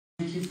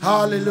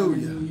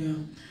Hallelujah. Hallelujah.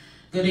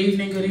 Good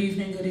evening, good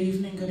evening, good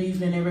evening, good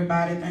evening,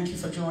 everybody. Thank you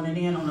for joining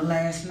in on the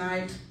last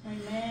night.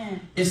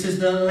 Amen. This is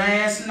the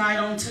last night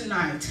on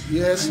tonight.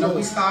 Yes, I know Lord.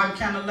 we started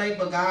kind of late,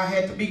 but God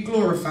had to be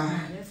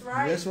glorified. That's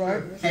right. That's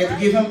right. Had to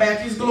give him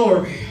back his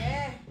glory.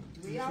 Yeah,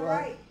 we all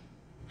right.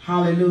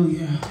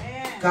 Hallelujah.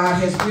 Amen. God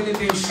has really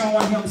been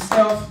showing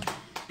himself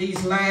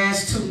these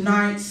last 2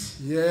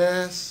 nights.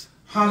 Yes.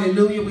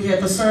 Hallelujah. We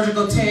had the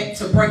surgical tech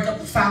to break up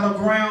the fallow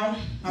ground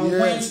on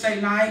Yes. Wednesday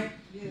night.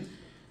 Yes.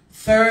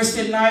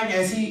 Thursday night,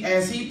 as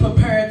he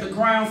prepared the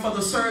ground for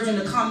the surgeon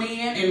to come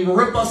in and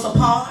rip us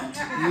apart,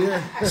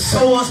 Yeah.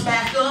 sew us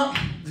back up.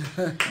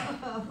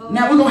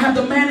 Now we're going to have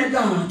the man of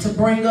God to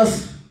bring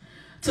us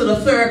to the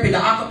therapy,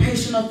 the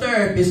occupational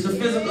therapist, the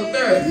physical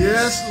therapist,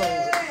 Yes,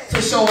 Lord.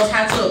 to show us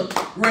how to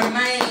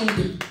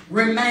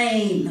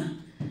remain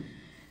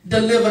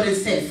delivered and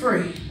set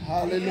free.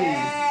 Hallelujah.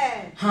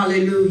 Yeah.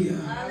 Hallelujah.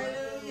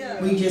 Hallelujah.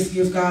 We just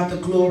give God the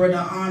glory, the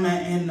honor,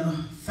 and the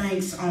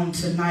thanks on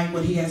tonight,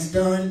 what he has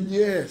done.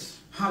 Yes.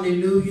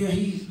 Hallelujah.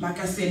 He, like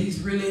I said,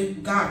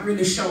 God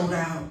really showed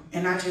out.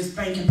 And I just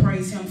thank and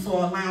praise him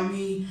for allowing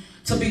me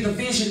to be the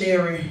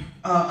visionary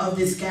of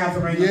this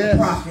gathering of the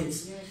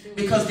prophets.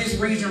 Because this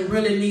region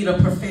really need a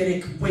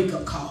prophetic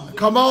wake-up call.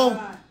 Come on.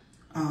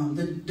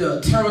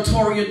 The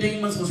territorial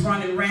demons was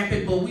running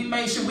rampant, but we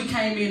made sure we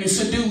came in and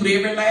subdued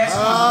every last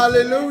one.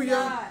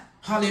 Hallelujah.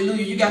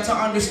 Hallelujah. You got to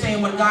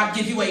understand, when God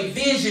gives you a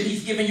vision,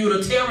 he's giving you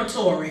the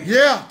territory.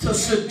 Yeah. To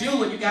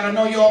subdue it. You got to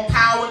know your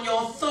power and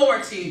your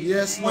authority.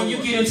 Yes, when you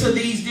Lord. get into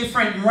these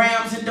different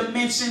realms and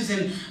dimensions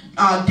and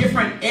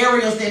different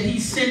areas that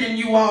he's sending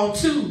you all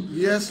to.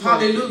 Yes,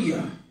 Lord.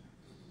 Hallelujah.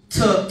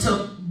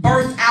 To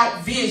birth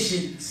out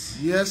visions.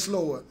 Yes,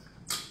 Lord.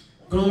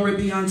 Glory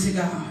be unto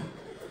God.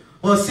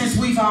 Well, since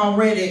we've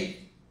already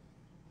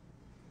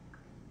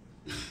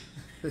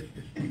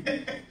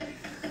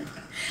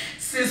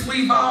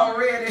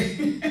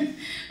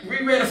we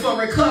ready for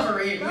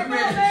recovery. We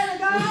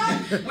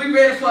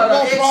ready for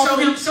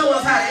show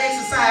us how to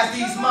exercise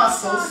these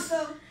muscles.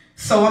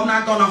 So I'm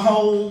not gonna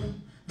hold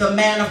the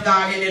man of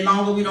God any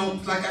longer. We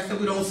don't, like I said,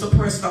 we don't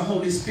suppress the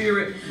Holy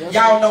Spirit.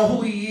 Y'all know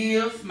who he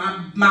is.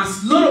 My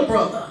little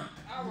brother.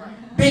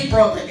 Big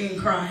brother in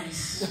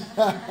Christ.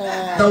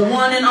 The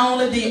one and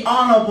only, the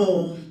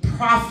honorable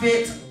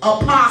prophet,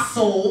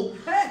 apostle,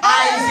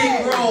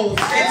 Isaac Rose.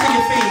 Stand to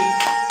your feet.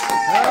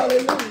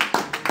 Hallelujah.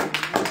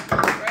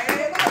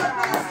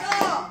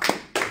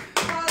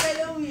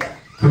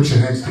 Put your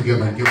hands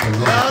together and give the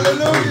Lord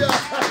Hallelujah. good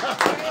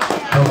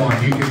praise. Come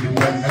on, you can do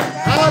better.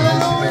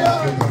 Hallelujah.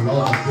 Give the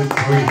Lord a good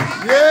praise.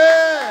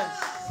 Yes.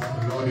 For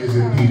the Lord is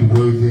indeed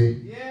worthy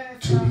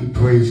to be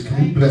praised. Can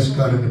we bless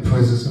God in the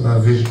presence of our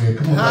visionary?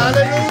 Come on.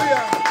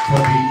 Hallelujah. For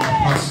the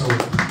apostle,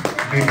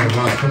 name of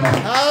God. Come on.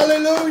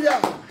 Hallelujah.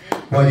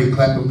 While you're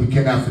clapping, we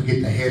cannot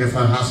forget the head of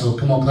our household.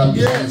 Come on, clap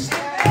your hands for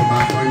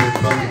my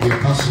favorite brother, the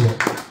apostle,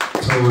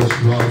 Taurus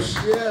Ross.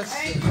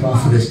 Yes. To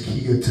prophetess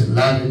Kia, to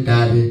Lottie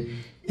Dottie,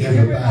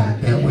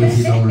 everybody. That way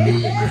we don't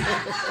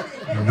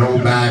leave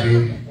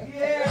nobody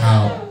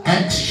out.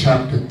 Acts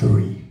chapter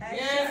 3.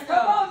 Yes,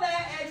 come on now,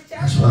 Acts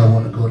chapter. That's why I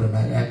want to go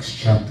tonight. Acts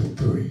chapter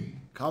 3.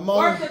 Come on.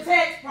 Work the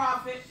text,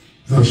 prophet.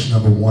 Verse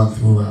number 1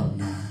 throughout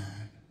 9.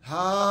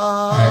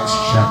 Acts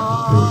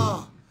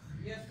chapter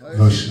 3.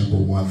 Verse number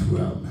 1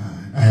 throughout 9.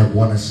 I have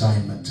one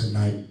assignment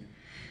tonight.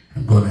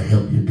 I'm going to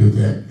help you do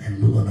that,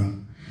 and we're going to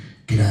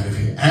get out of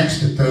here. Acts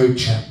the 3rd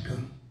chapter.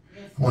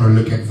 I want to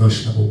look at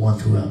verse number 1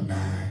 throughout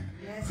 9.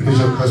 If it is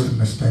your custom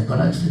to stand, God,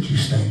 I ask that you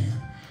stand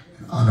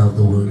in honor of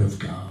the word of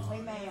God.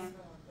 Amen.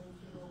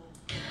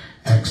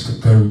 Acts the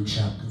 3rd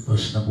chapter,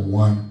 verse number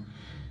 1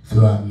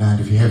 throughout 9.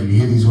 If you have, you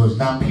hear these words.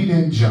 Now Peter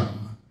and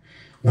John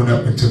went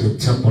up into the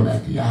temple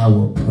at the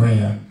hour of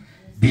prayer,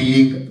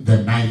 being the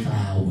 9th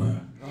hour.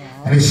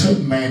 And a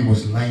certain man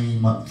was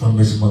lame from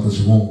his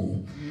mother's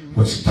womb,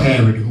 was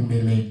carried, whom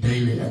they laid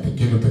daily at the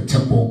gate of the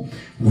temple,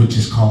 which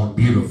is called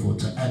Beautiful,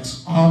 to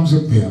ask alms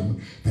of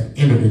them that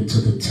entered into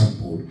the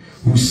temple,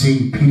 who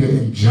seeing Peter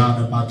and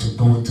John about to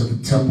go into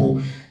the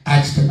temple,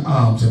 asked an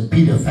alms. And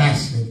Peter,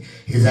 fastening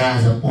his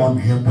eyes upon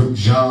him with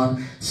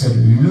John, said,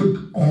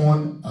 Look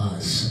on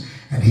us.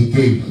 And he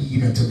gave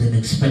heed unto them,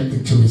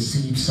 expecting to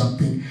receive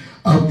something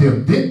of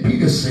them. Then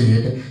Peter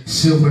said,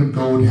 Silver and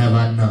gold have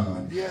I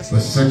none,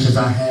 but such as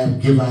I have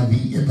give I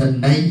thee. In the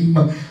name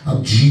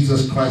of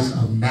Jesus Christ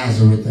of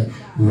Nazareth,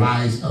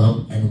 rise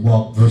up and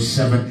walk. Verse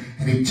 7,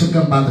 and he took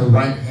him by the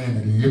right hand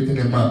and lifted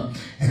him up.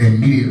 And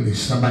immediately,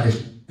 somebody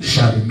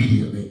shout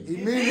immediately.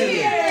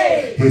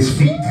 Immediately. His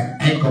feet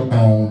and ankle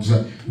bones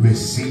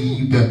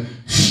received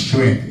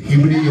strength.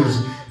 Here it is,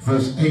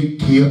 verse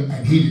 8 here.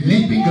 And he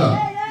leaping up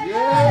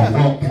and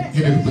walked and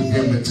entered with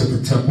them into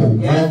the temple,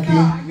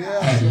 walking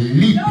and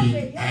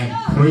leaping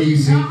and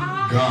praising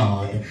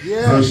God.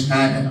 Verse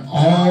 9, and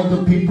all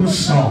the people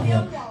saw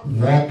him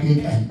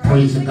walking and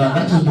praising God.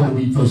 I just want to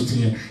read verse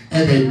 10.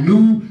 And they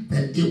knew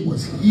that it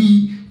was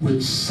he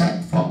which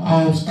sat for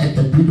alms at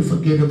the beautiful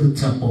gate of the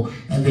temple,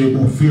 and they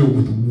were filled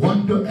with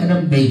wonder and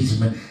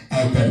amazement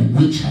at that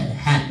which had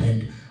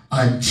happened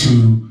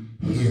unto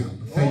him.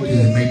 Thank you.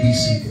 You may be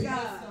seated.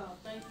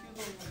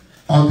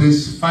 On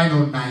this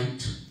final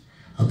night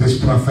of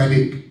this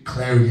prophetic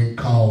clarion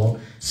call,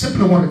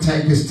 simply want to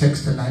take this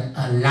text tonight.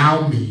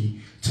 Allow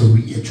me to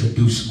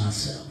reintroduce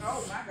myself.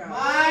 Oh my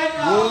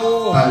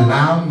God.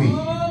 Allow me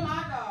Oh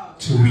my God.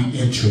 to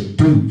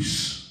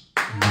reintroduce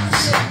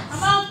myself.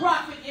 Come on,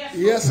 prophet. Yes.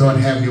 Yes. Lord,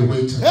 have your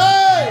way tonight.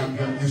 Hey! Have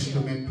your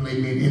instrument play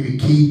me in any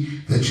key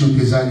that you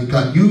desire.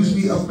 God, use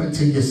me up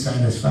until you're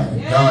satisfied.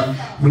 And God,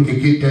 when you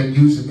get done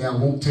using me, I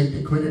won't take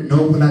the credit,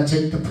 nor will I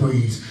take the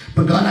praise.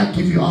 But God, I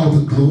give you all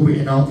the glory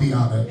and all the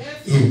honor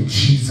in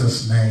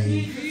Jesus'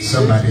 name.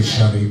 Somebody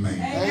shout amen.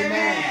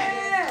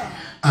 Amen.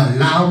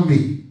 Allow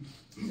me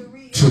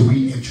to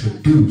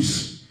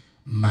reintroduce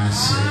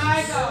myself.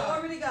 My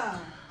God. Glory to God.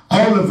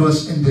 All of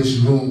us in this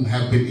room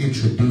have been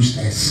introduced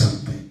as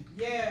something.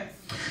 Yes.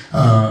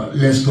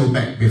 Let's go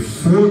back.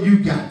 Before you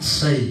got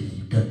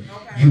saved,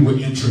 you were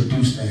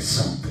introduced as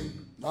something.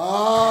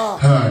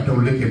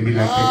 Don't look at me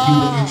like that. You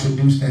were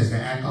introduced as the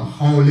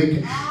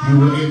alcoholic. You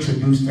were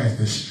introduced as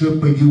the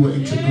stripper. You were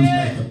introduced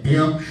as the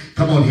pimp.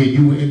 Come on here.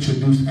 You were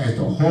introduced as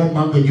the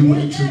whoremonger. You were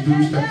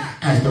introduced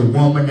as the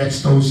woman that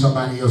stole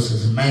somebody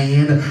else's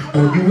man.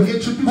 Or you were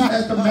introduced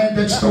as the man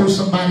that stole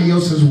somebody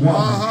else's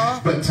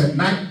woman. But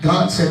tonight,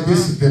 God said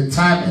this is the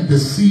time and the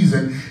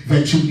season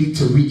that you need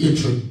to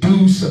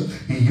reintroduce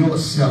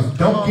yourself.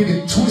 Don't get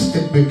it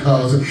twisted,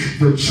 because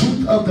the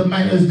truth of the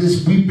matter is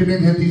this: we've been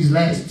in here these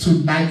last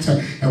 2 nights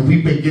and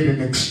we've been getting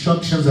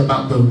instructions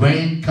about the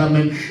rain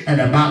coming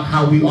and about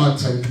how we ought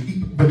to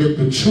leap. But if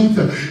the truth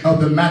of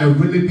the matter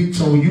really be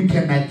told, you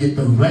cannot get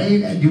the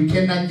rain and you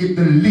cannot get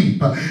the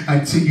leap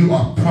until you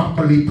are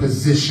properly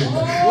positioned.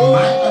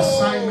 My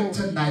assignment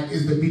tonight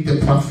is to be the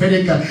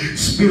prophetic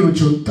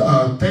spiritual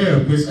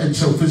therapist and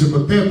so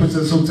physical therapist.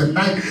 And so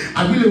tonight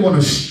I really want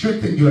to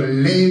strengthen your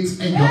legs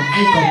and your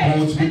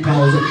ankle bones,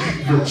 because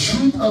the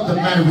truth of the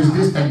matter is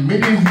this: that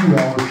many of you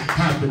all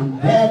have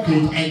been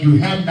walking and you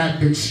have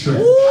not been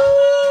stretched.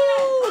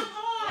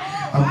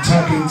 I'm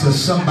talking to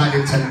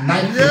somebody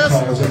tonight,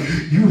 because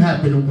you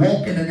have been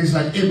walking and it's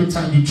like every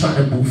time you try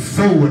to move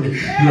forward,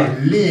 your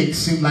legs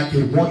seem like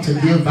they want to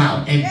give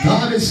out. And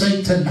God is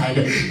saying tonight,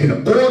 in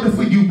order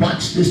for you,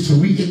 watch this, to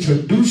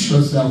reintroduce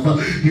yourself,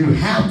 you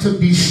have to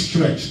be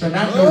stretched. And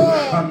I know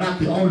I'm not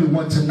the only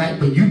one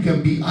tonight, but you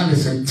can be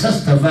honest and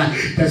testify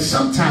that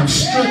sometimes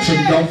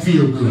stretching don't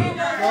feel good.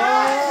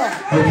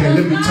 Okay,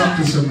 let me talk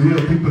to some real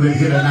people in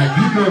here tonight.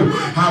 You know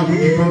how when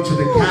you go to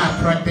the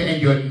chiropractor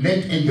and your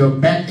neck and your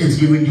back is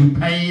giving you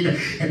pain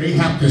and they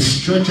have to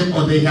stretch it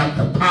or they have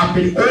to pop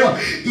it, or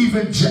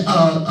even,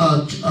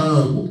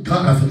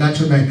 God, I forgot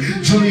your name,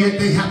 Juliet,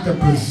 they have to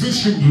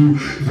position you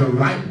the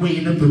right way.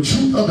 And if the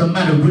truth of the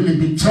matter really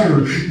be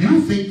told,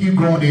 you think you're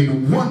going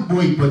in one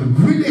way, but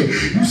really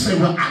you say,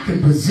 well, I can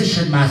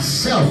position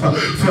myself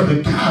for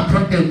the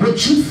chiropractor. And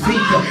what you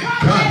think,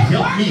 God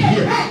help me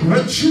here,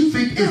 what you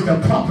think is the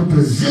proper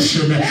position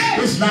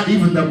is not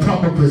even the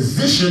proper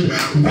position.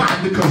 Why?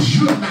 Because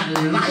you're not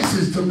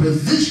licensed to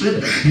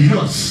position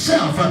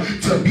yourself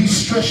to be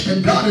stretched.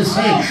 And God is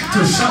saying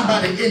to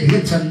somebody in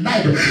here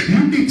tonight,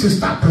 you need to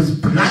stop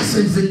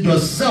licensing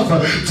yourself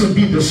to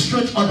be the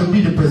stretch or to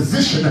be the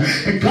position.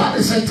 And God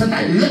is saying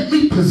tonight, let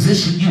me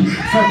position you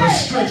for the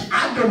stretch.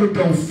 I know it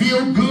don't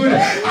feel good.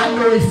 I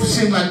know it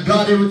seems like,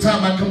 God, every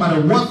time I come out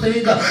of one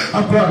thing,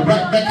 I'm brought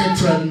right back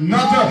into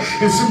another.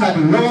 It seems like,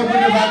 Lord,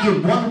 whenever I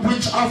get one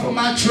witch off of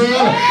my trail,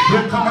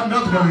 here come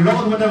another one.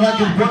 Lord, whenever I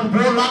get one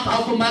warlock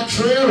off of my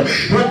trail,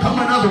 here come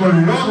another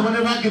one. Lord,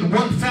 whenever I get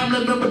one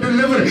family member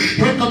delivered,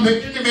 here come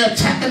the enemy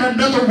attacking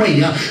another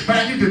way. But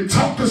I need to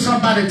talk to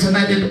somebody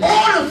tonight. In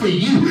order for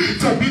you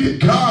to be the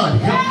God,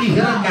 help me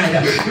here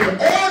tonight. In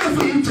order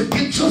for you to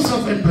get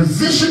yourself in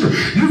position,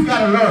 you've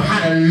got to learn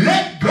how to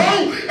let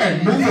go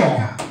and move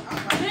on.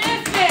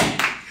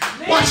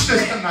 Watch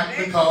this tonight,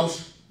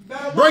 because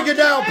break it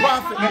down,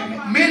 prophet.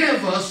 Many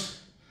of us,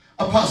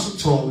 Apostle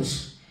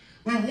Taurus,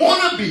 we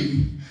want to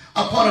be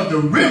a part of the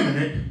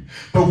remnant,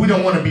 but we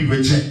don't want to be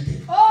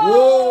rejected.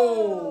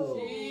 Come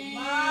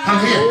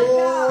here.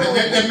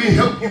 Let me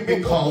help you,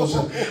 because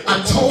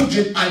I told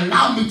you,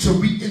 allow me to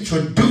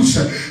reintroduce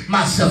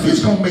myself.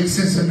 It's going to make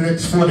sense in the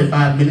next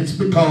 45 minutes,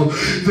 because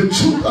the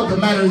truth of the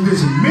matter is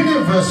this: many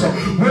of us,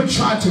 we're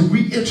trying to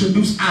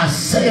reintroduce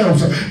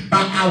ourselves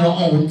by our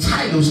own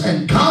titles.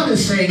 And God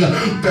is saying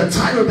the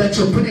title that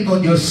you're putting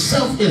on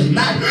yourself is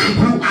not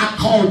who I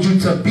called you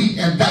to be.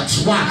 And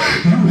that's why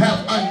you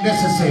have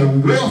unnecessary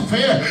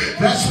warfare.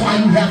 That's why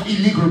you have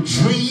illegal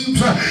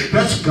dreams.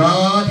 That's,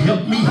 God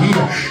help me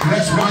here.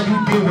 That's why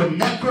you deal with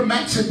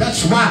necromancy.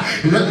 That's why,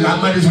 I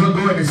might as well go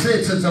ahead and say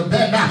it since I'm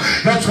there now.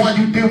 That's why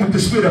you deal with the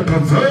spirit of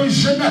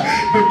perversion,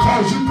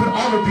 because you put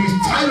all of these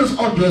titles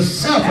on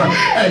yourself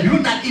and you're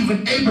not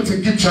even able to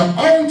get your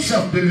own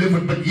self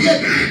delivered, but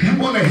yet you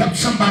want to help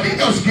somebody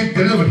else get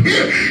delivered.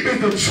 Here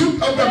is the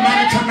truth of the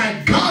matter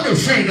tonight. God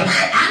is saying,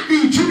 I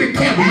need you you can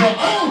carry your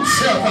own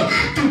self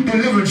through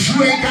deliverance.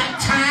 You ain't got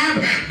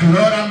time.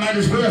 Lord, I might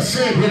as well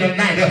say it here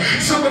tonight.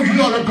 Some of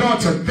you all are going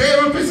to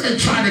therapists and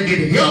trying to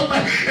get help.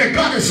 And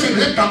God is saying,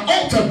 let the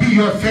altar be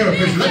your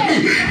therapist. Let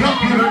me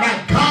help you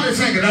tonight. God is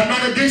saying, I'm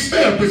not against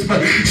therapists,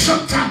 but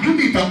sometimes you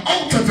need the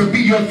altar to be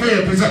your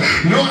therapist.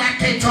 Lord, I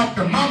can't talk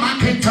to mom. I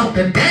can't talk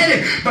to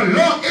daddy. But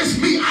Lord, it's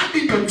me. I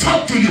need to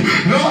talk to you.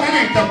 Lord, it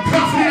ain't the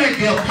prophet, it ain't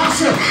the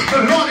apostle.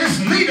 But Lord, it's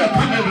leader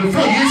coming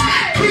before you. It's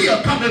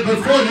Kia coming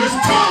before you. It's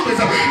Thomas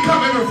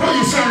coming before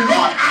you. Saying,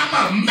 Lord, I'm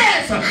a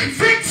mess.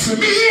 Fix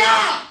me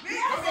up.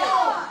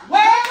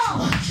 Well,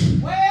 come on.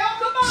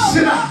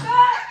 Sit down.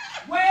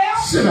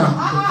 Well, Sit down.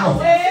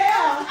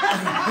 well.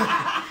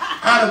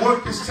 I had to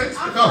work this text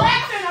to go.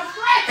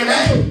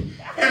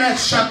 In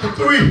Acts chapter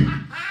 3,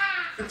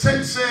 the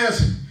text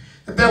says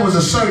that there was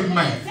a certain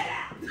man.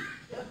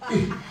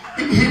 He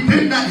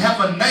did not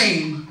have a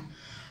name,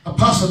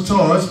 Apostle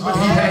Taurus, but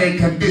he had a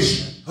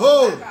condition.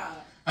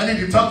 I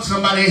need to talk to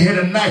somebody in here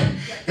tonight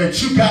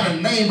that you got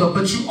a name,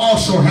 but you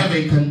also have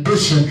a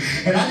condition.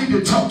 And I need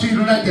to talk to you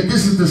tonight that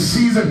this is the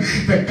season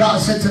that God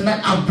said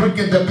tonight, I'm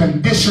breaking the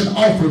condition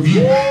off of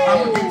you.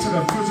 I'm going to get to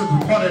the physical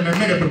part in a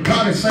minute, but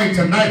God is saying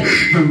tonight,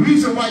 the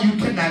reason why you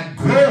cannot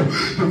grow,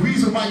 the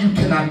reason why you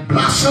cannot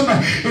blossom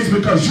is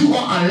because you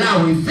are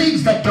allowing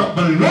things that don't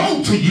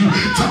belong to you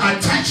to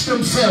attach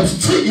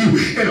themselves to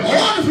you. In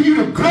order for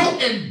you to grow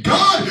in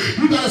God,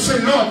 you got to say,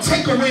 Lord,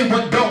 take away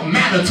what don't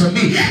matter to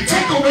me.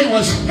 Take away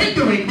what's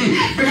hindering me,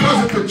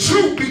 because if the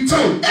truth be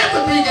told,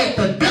 everything ain't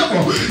the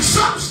devil.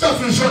 Some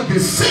stuff is your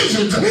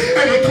decisions, and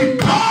it can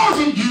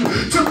causing you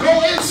to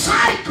go in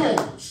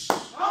cycles.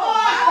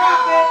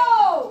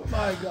 Oh,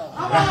 My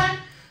God.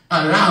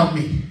 Allow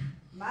me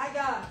my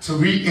God. to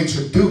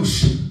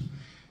reintroduce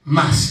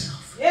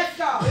myself. Yes,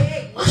 God.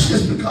 Watch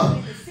this,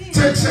 because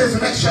text says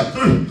in Acts chapter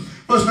 3,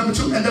 verse number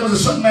 2, and there was a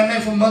certain man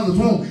named from mother's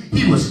womb.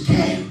 He was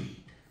carried,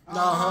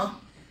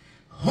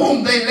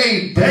 whom they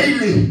laid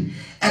daily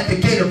at the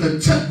gate of the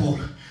temple,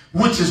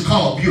 which is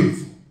called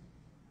Beautiful.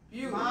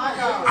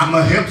 I'm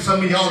going to help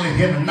some of y'all in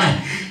here tonight.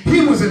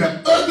 He was in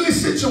an ugly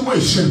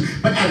situation,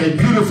 but at a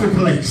beautiful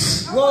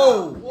place.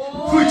 Whoa.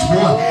 Preach,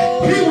 boy.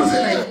 He was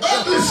in an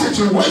ugly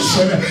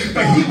situation,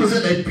 but he was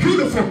in a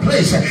beautiful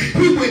place.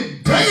 He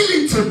went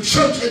daily to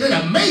church, and it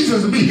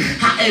amazes me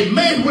how a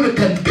man with a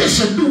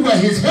condition knew where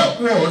his help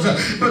was.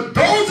 But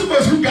those of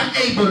us who got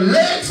able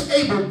legs,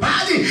 able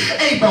body,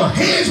 able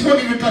hands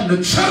won't even come to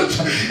church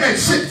and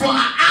sit for an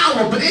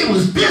hour. But it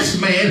was this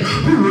man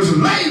who was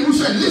lame, who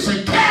said,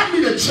 listen, carry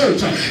me to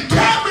church.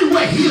 Carry me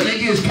where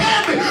healing is.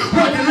 Carry me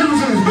where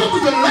deliverance is. When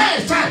was the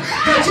last time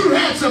that you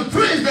had some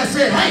friends that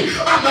said, hey,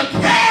 I'm going to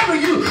carry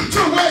you to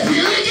where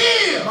healing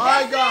is?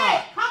 My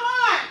God. Come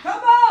on.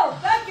 Come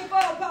on. Thank you for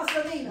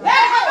Apostle Nina.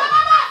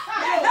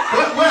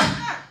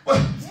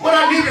 What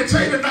I need to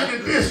tell you tonight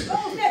is this.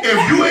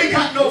 If you ain't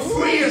got no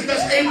friends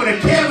that's able to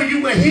carry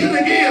you where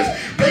healing is,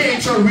 they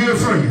ain't your real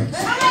friends.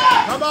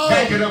 Come on.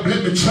 Back it up,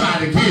 let me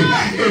try it again.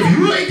 If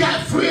you ain't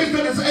got friends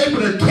that is able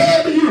to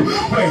carry you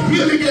where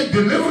healing and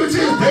deliverance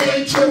is, they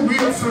ain't your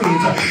real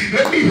friends.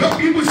 Let me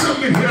help you with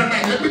something here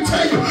tonight. Let me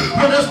tell you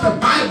what else the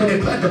Bible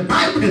declared. The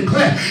Bible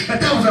declared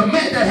that there was a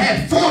man that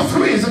had 4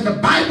 friends, and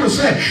the Bible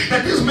said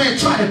that this man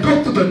tried to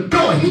go through the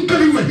door. He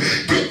couldn't even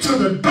get to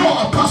the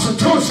door, Apostle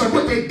Taurus. So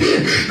what they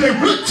did, they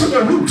went to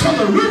the roof, tore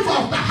the roof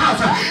off the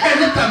house, and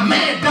let the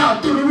man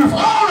down through the roof.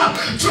 All I'm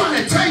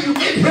trying to tell you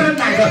in here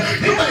tonight,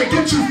 you better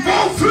get you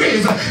 4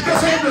 friends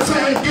that's able to say,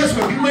 hey, guess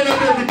what? You may not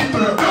be able to get to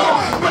the door,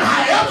 but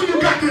however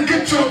you got to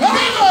get your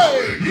meal,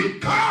 you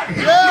can't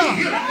help me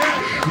here tonight.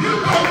 You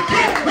gonna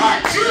get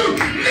what you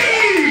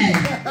need.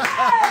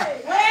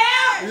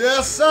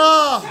 Yes,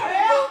 sir.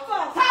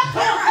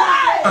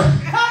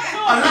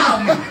 Allow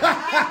me.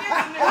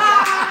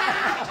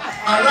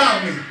 Allow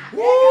me.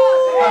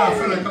 I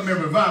feel like I'm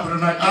in revival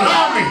tonight.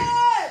 Allow me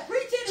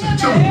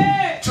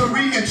to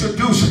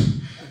reintroduce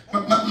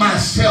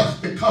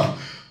myself, because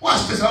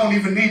watch this, I don't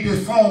even need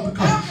this phone,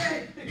 because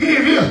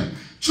here,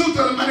 truth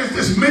of the matter is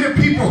this, many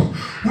people,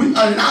 we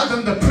allow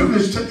them the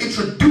privilege to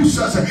introduce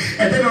us,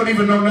 and they don't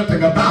even know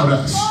nothing about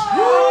us.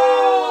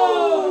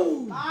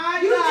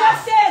 You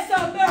just said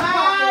something.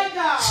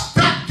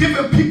 Stop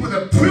giving people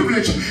the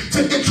privilege to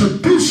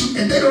introduce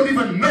you, and they don't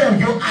even know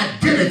your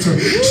identity.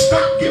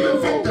 Stop giving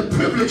folk the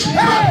privilege,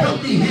 God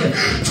help me here,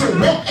 to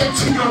walk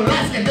into your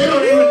life, and they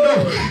don't even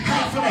know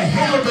half of the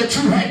hell that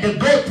you had to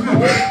go through.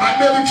 I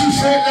know that you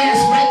said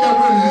last night that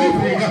we're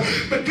leaping,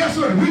 but guess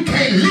what? We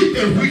can't leap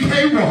if we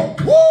can't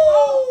walk.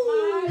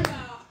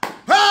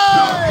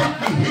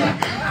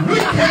 We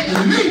can't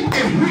leap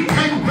if we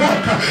can't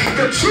walk.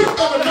 The truth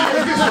of the matter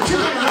is this, that you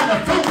got a lot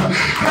of folk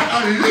that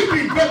are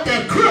leaping, but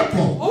they're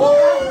crippled.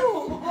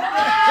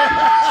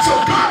 So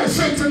God is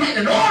saying tonight,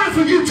 in order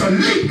for you to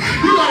leap,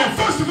 you got to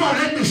first of all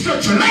let me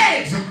stretch your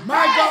legs.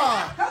 My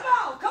God.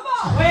 Come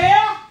on.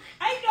 Well,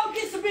 ain't no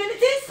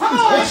disabilities. Come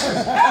on.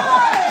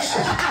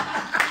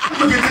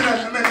 We'll get to that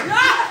in a minute.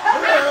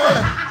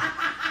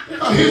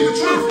 Here's the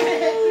truth.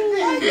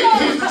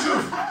 Here's the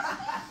truth.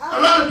 A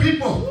lot of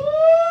people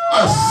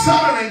are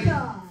settling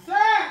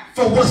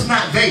for what's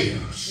not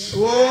theirs.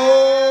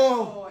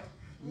 Oh,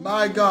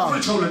 my God.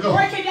 Which Holy Ghost?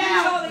 Break it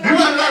down. You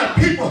got a lot of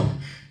people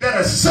that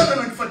are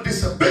settling for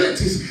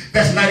disabilities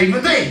that's not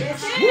even theirs.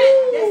 That's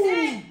it. That's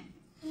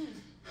it.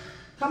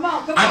 Come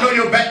on, come on. I know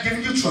your back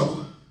giving you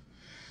trouble.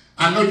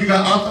 I know you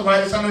got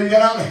arthritis. I know you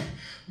got all that.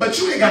 But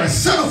you ain't got to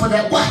settle for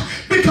that. Why?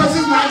 Because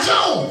it's not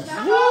yours.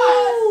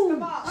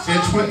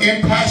 Since we're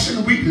in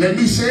Passion Week, let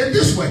me say it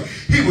this way.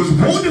 He was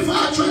wounded for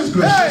our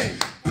transgressions,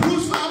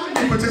 bruised for our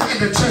iniquities, and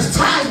the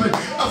chastisement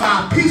of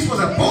our peace was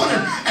upon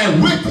him.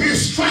 And with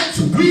his stripes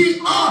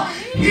we are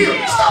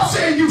healed. Stop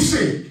saying you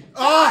sick.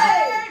 Well,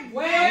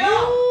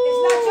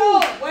 it's not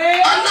yours.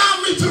 Well,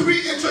 Allow me to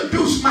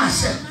reintroduce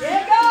myself.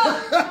 there you go.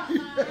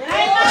 It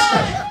ain't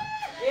mine.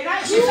 It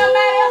ain't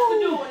somebody else to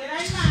do it. It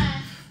ain't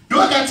mine. Do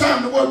I got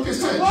time to work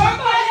this text? Work it.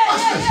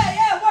 Watch this.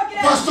 Yeah, work it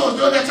out. Pastor,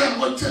 do I got time to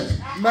work this?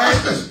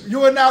 Watch this. Man,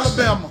 you in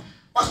Alabama.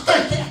 Watch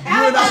this. You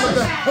in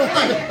Alabama.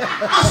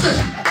 Watch this.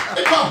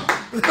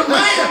 The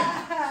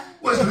man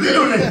was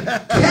literally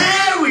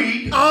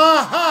carried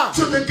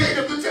to the gate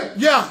of the temple.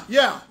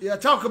 Yeah.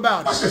 Talk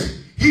about Watch it. this.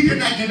 He did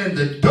not get in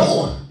the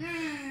door,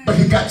 but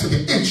he got to the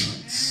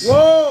entrance.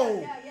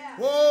 Whoa.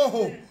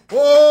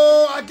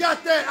 I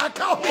got that. I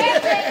caught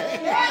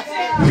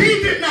it.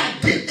 He did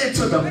not get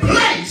into the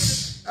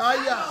place,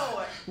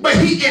 but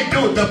he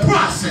endured the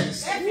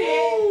process.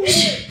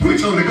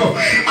 Which Holy Ghost?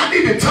 I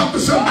need to talk to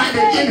somebody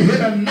in here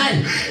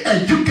tonight,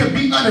 and you can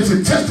be honest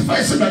and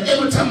testify. Somebody,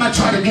 every time I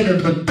try to get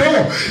in the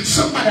door,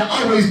 somebody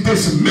always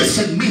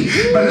dismissing me.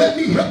 But let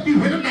me help you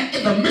with tonight.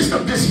 In the midst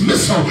of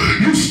dismissal,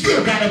 you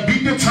still gotta be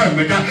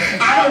determined.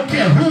 I don't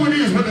care who it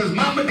is, whether it's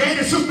mama,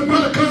 daddy, sister,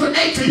 brother, cousin,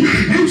 auntie,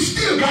 you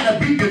still gotta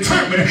be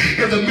determined.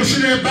 In the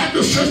Missionary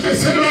Baptist Church, they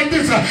said it like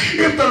this: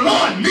 if the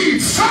Lord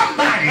needs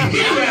somebody,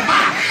 here am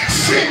I.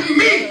 Send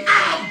me,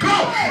 I'll go.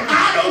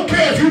 I don't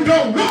care if you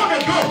don't want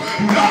to go.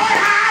 Lord,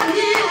 I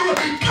will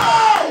go.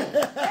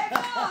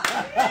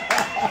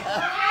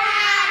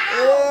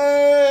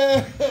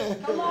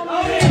 Come on,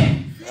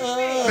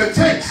 The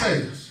text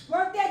says,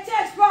 work that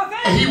text, prophet.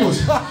 and he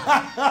was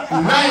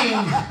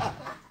lame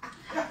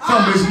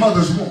from his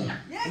mother's womb.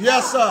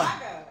 Yes, sir.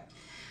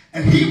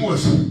 And he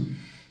was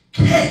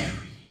carried.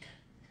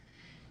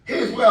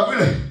 Here's where I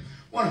really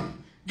want to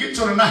get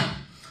to tonight.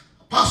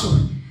 Apostle,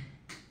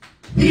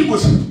 he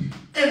was in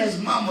his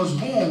mama's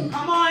womb,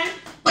 Come on.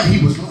 but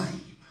he was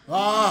lame.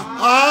 Oh,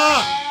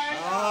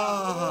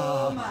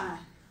 my.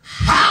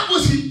 How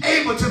was he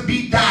able to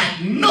be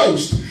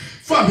diagnosed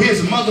from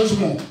his mother's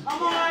womb?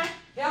 Come on.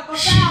 Help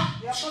us out.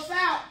 Help us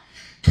out.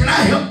 Can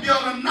I help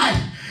y'all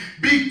tonight?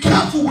 Be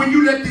careful when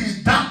you let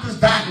these doctors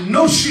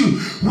diagnose you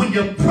when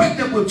you're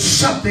pregnant with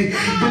something,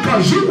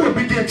 because you will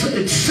begin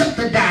to accept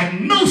the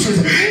diagnosis,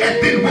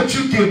 and then what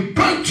you give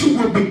birth to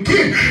will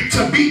begin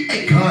to be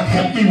a, God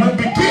help me, will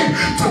begin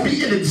to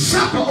be an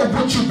example of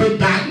what you've been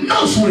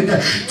diagnosed with.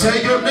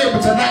 Tell your neighbor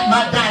tonight,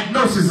 my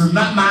diagnosis is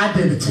not my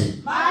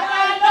identity. My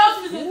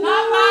diagnosis is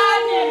not my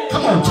identity.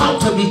 Come on, talk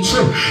to me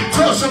true.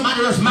 Tell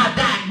somebody else my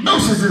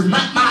diagnosis is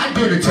not my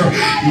identity.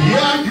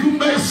 Yeah, you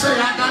may say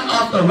I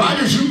got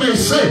arthritis. You may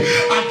say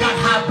I got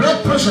high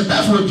blood pressure.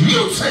 That's what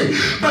you say.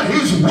 But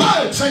his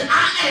word say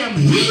I am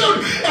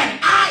healed and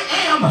I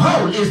am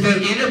whole. Is there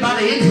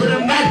anybody in here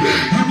tonight?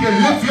 You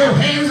can lift your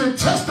hands and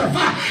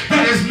testify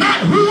that is not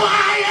who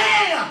I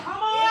am.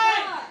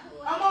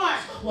 Come on.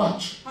 Come on.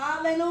 Watch.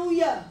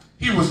 Hallelujah.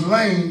 He was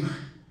lame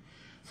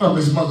from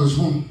his mother's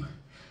womb.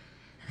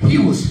 He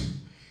was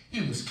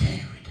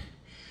carried.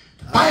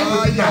 The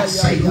Bible did not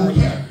say who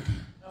carried.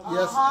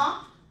 Yes.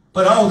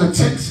 But all the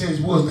text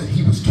says was that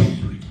he was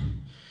carried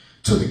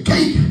to the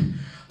gate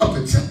of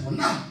the temple.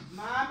 Now,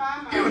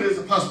 here it is,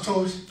 Apostle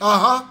Torres.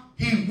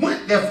 He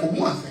went there for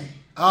one thing,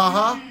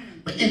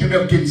 but ended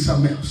up getting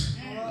something else.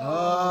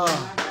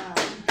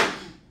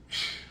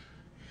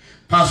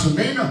 Apostle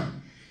Nana,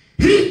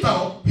 he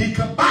thought he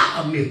could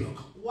buy a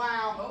miracle.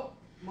 Wow.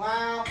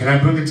 Can I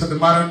bring it to the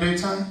modern day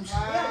times?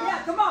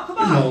 Yeah. Come on.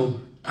 You know,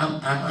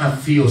 I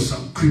feel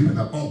something creeping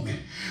up on me.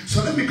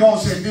 So let me go and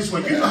say it this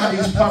way. You know how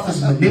these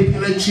prophets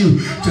manipulate you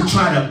to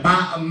try to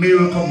buy a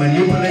miracle,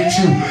 manipulate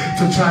you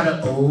to try to,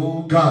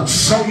 oh God,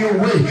 sow your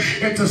way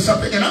into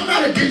something. And I'm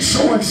not against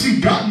sowing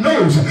seed. God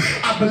knows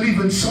I believe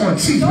in sowing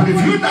seeds. But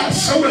if you're not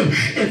sowing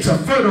into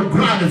fertile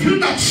ground, if you're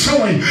not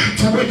sowing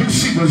to where you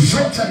see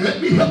results, and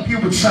let me help you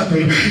with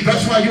something.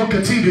 That's why you'll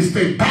continue to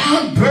stay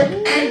bound, broke,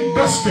 and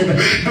busted.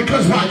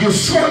 Because while you're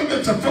sowing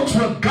into folks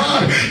where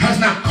God has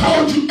not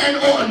called you and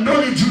or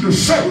anointed you to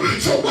sow.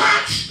 So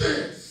watch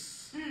this.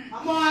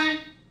 Come on.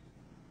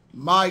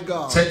 My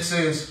God. Text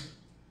says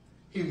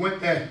he went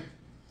there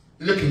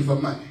looking for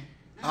money.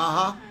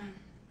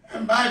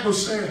 And Bible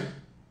said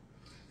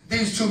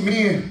these two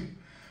men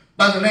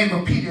by the name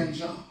of Peter and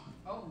John.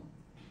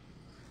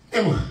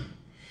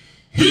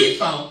 He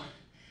thought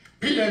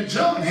Peter and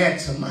John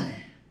had some money.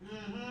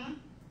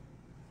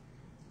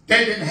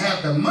 They didn't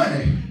have the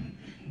money,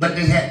 but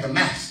they had the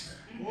master.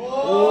 Come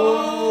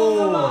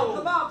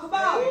on.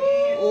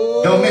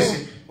 Don't miss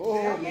it.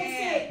 Don't miss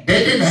it.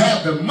 They didn't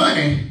have the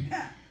money,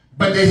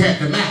 but they had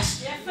the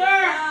master. Yes,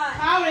 sir.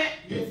 Hold it.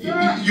 Yes, sir.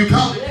 You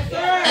caught it?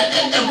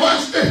 And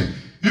watch this.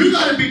 You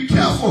got to be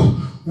careful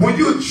when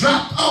you're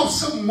dropped off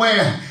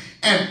somewhere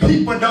and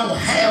people don't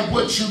have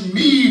what you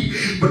need.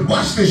 But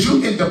watch this,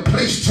 you're in the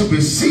place to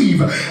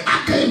receive.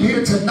 I came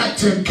here tonight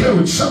to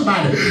encourage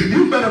somebody.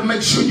 You better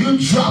make sure you're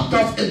dropped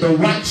off in the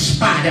right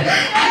spot.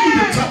 I need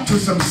to talk to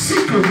some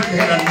seekers in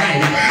here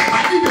tonight.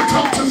 I need to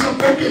talk to some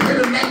folk in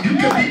here tonight. You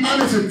can be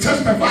honest and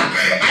testify.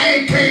 I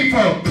ain't came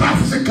for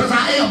prophecy because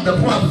I am the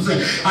prophecy.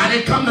 I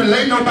didn't come to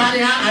lay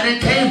nobody out. I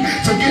didn't came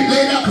to get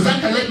laid out because I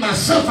can lay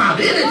myself out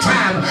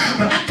anytime.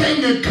 But I came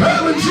to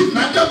encourage you.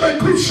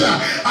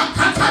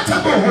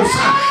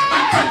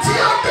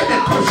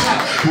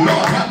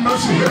 Lord have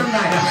mercy here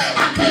tonight.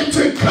 I came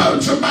to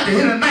encourage somebody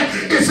here tonight.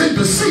 It's in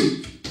the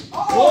seat.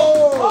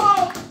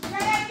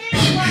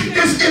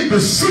 It's in the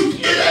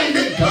seat. It ain't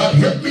it. God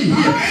help me here.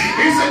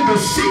 It's in the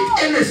seat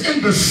and it's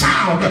in the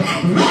sound.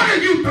 What are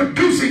you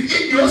producing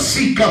in your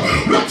seat?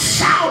 What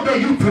sound are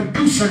you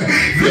producing?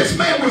 This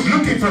man was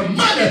looking for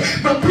money,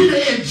 but Peter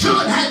and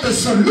John had the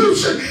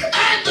solution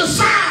and the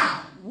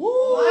sound.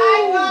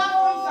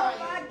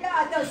 My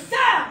God, the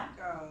sound.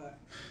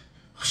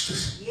 Watch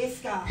this. Yes,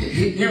 God.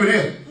 Here it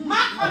is.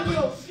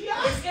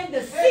 It's in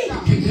the seat.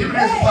 Here it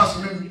is,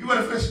 Apostle. You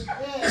ready for this?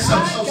 It's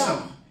something so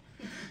simple.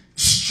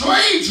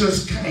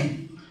 Strangers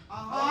came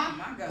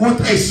with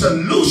a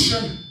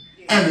solution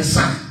and a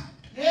sound.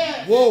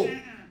 Whoa.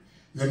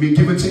 Let me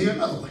give it to you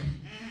another way.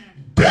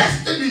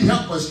 Destiny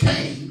helpers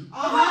came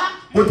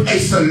with a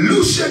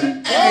solution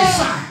and a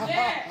sound.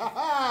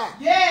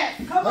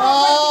 Come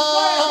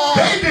on.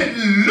 They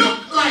didn't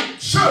look like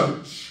church.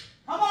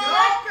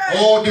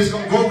 Oh, this is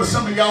going to go over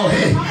some of y'all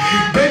head.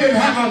 They didn't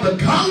have on the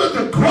collar,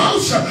 the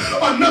cross,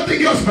 or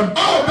nothing else, but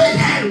all they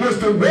had was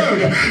the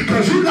word.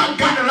 Because you not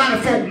got a lot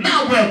of folk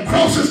now wearing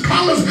crosses,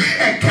 collars,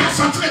 and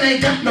cassocks, and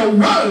ain't got no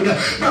word.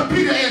 But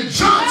Peter and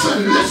John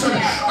said, listen,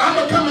 I'm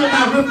going to come in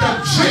my ripped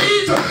up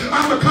jeans,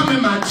 I'm going to come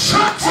in my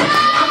chucks,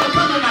 I'm going to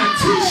come in my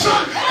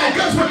t-shirt, and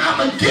guess what? I'm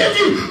going to give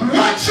you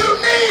what you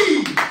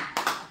need.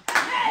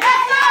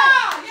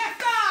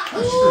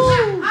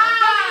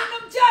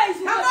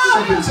 So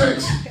the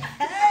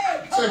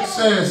text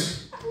says,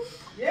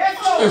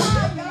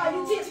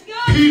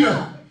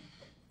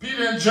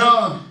 Peter and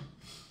John,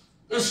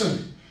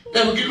 listen,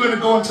 they were getting ready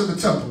to go into the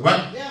temple,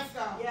 right?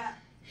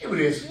 Here it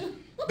is.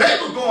 They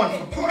were going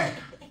for prayer.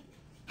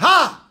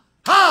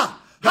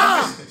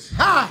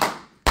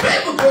 They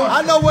were going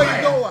I know for where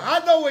prayer. you're going. I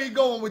know where you're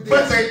going with this.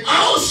 But they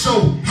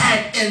also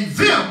had in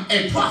them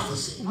a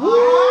prophecy. Come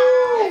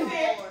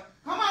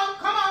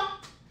on.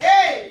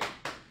 Hey.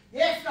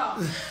 Yes, God.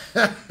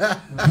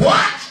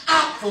 Watch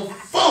out for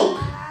folk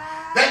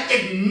that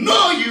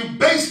ignore you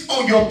based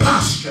on your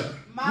posture.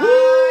 My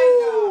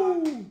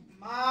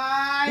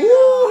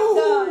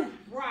God.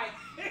 Right.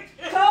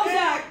 Close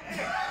out.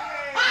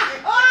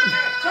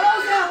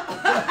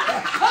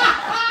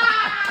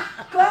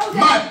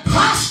 My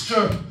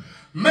posture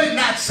may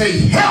not say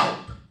help,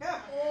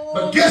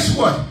 but guess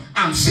what?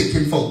 I'm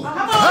seeking for.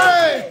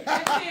 Hey.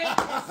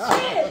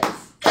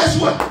 Guess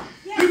what?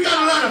 You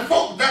got a lot of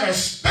folk that are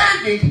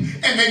standing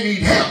and they need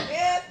help.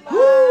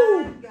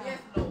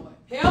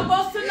 Help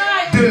us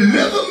tonight.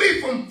 Deliver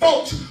me from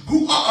folks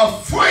who are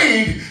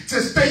afraid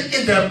to stay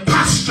in their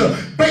posture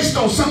based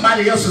on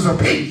somebody else's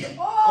opinion.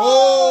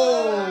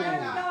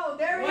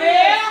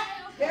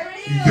 There it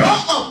is. Your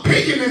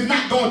opinion is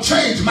not going to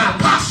change my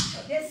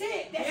posture. That's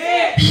it.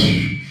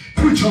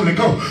 Preach, Holy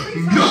Ghost.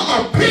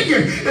 Your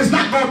opinion is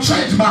not going to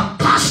change my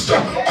posture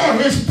or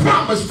his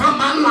promise from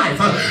my life.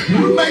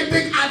 You may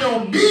think I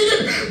don't need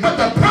it, but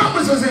the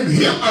promises in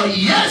him are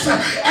yes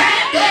and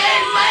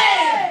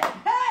amen.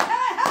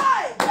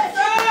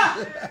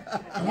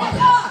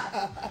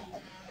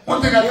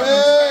 One thing I don't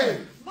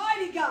understand.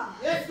 Mighty God.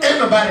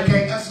 Everybody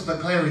can't answer the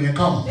clarion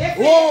call.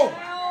 Whoa.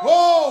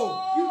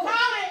 You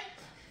call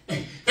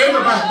it.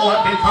 Everybody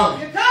ought to be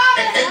calling.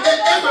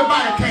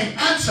 Everybody can't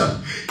answer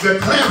the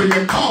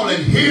clarion call,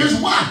 and here's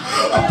why.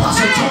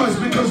 Apostle Joyce,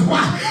 because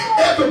why?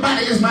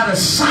 Everybody is not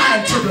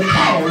assigned to the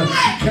call.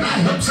 Can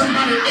I help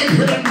somebody in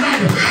here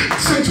tonight?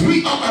 Since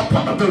we are a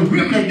part of the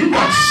remnant, you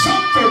are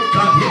some folk,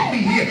 God hit me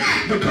here,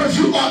 because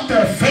you are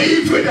their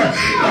favorite.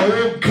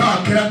 Oh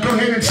God, can I go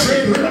ahead and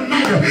say it here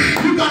tonight?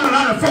 You got a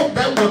lot of folk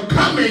that were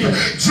coming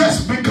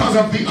just because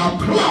of the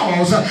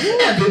applause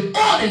and the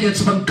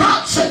audience. But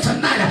God said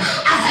tonight,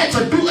 I had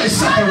to do a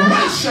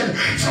separation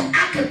so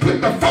I can put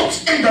the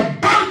folks in the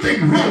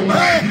birthing room.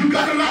 You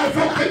got a lot of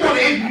folks that want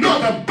to ignore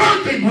the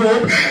birthing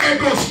room and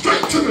go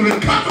straight to the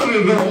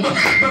recovery room.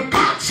 But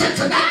God said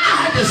tonight,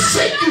 I had to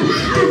send you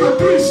through the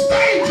 3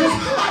 stages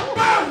of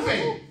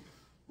birthing.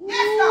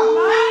 Yes, God.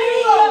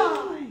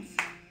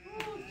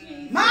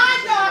 My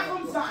God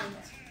from Zion.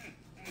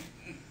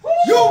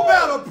 You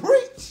better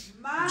preach.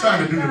 I'm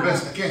trying to do the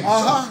best I can.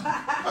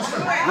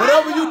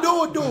 Whatever you do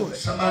it.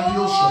 Somebody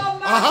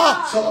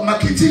else. So my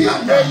kitty. Yeah.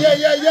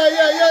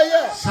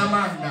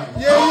 Samanda.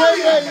 Yeah.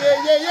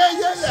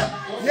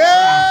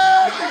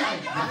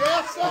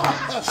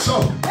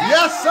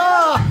 Yes, sir.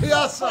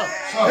 Yes, sir.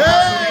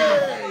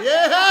 Hey.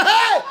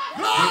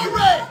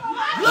 Glory.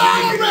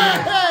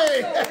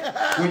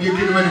 when you're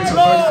getting ready to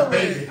birth the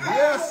baby,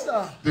 Yes,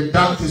 sir. the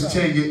doctors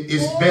tell you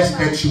it's best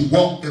that you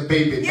walk the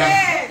baby down.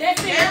 Yes,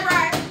 that's it.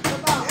 Right.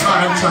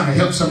 God, I'm trying to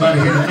help somebody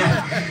here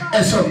tonight.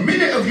 And so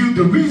many of you,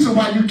 the reason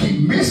why you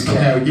keep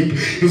miscarrying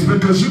is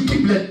because you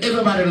keep letting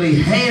everybody lay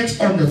hands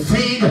on the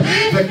thing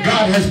that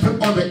God has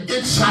put on the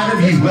inside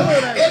of you.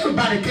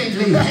 Everybody can't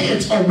lay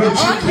hands on what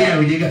you're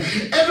carrying.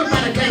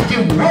 Everybody can't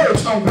give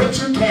words on what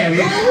you're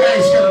carrying. I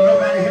ain't scared of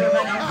nobody here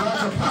tonight. I'm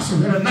God's apostle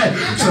here tonight.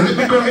 So let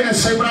me go ahead and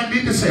say what I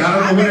need to say. I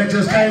don't know where that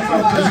just came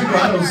from because you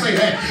know I don't say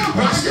that.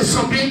 Watch this.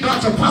 So being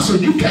God's apostle,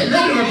 you can't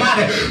let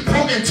everybody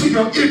pour into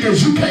your ear because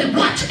you can't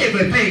watch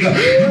everything.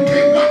 You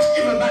can't watch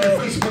everybody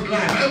Facebook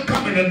Live. I'm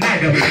coming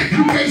tonight.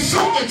 You can't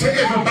sow into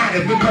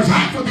everybody because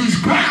half of these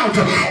grounds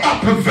are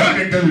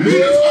perverted. The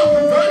leaders are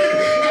perverted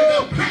and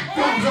the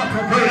platforms are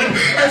perverted.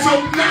 And so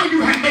now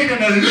you have made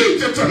an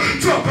allegiance to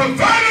a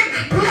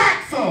perverted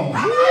platform.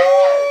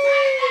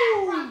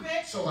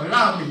 So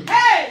allow me.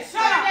 Hey,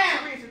 shut down.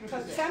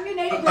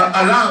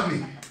 Allow me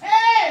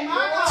Hey, my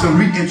God. to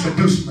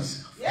reintroduce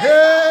myself.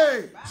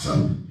 Hey.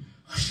 So,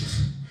 watch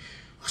this.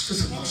 Watch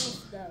this,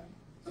 apostle.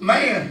 The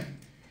man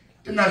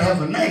did not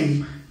have a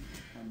name,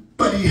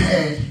 but he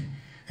had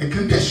a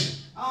condition.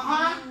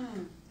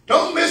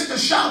 Don't miss the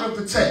shout of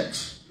the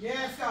text.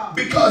 Yes, God.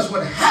 Because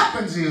what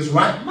happens is,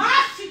 right,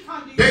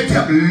 they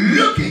kept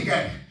looking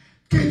at him.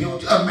 Can you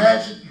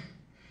imagine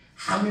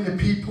how many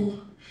people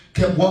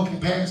kept walking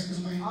past this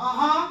man?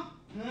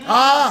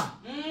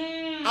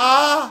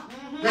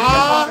 They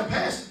kept walking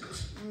past him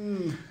because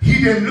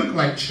he didn't look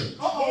like church.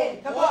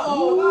 Come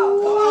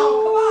on.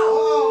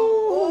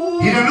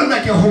 He didn't look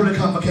like your holy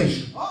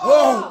convocation.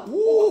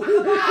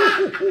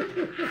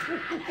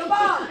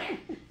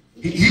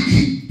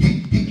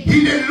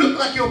 He didn't look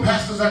like your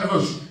pastor's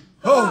anniversary.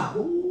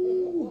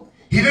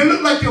 He didn't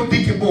look like your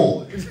deacon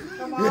board.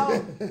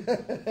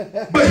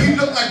 But he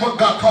looked like what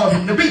God called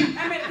him to be.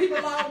 How many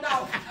people logged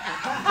off?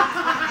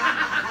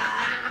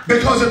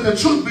 Because if the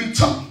truth be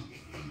told,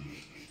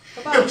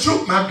 if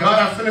truth, my God,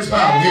 I finished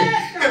Bible here.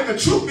 If the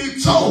truth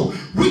be told,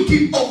 we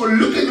keep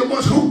overlooking the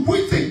ones who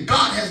we think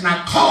God has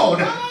not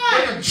called.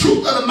 And the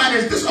truth of the matter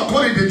is this,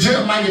 according to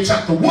Jeremiah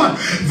chapter 1,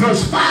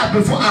 verse 5,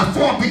 before I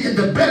formed thee in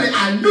the belly,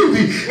 I knew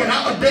thee, and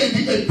I ordained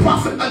thee a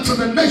prophet unto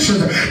the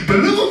nations.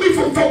 Deliver me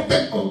from folk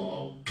that,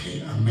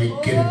 okay, I may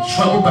get in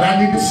trouble, but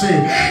I need to say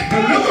it.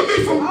 Deliver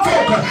me from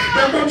folk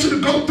that want you to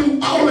go through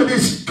all of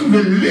this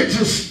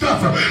religious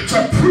stuff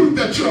to prove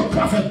that you're a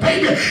prophet.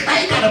 Baby,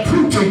 I ain't got to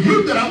prove to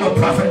you that I'm a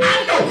prophet.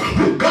 I know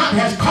who God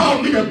has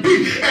called me to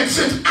be. And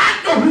since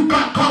I know who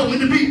God called me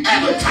to be,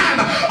 every time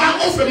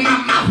I open my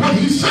mouth, what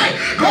he say,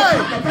 go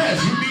come to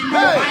pass. You need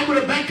more Bible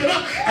to back it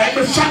up.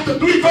 Amos chapter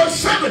 3, verse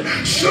 7.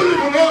 Surely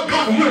the Lord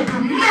God will do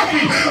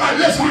nothing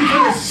unless we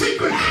bring a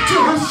secret to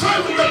his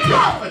servant the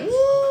prophet.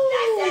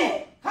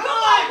 Come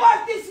on,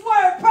 work this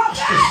word,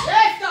 prophet.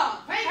 Yes, God.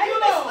 Thank you,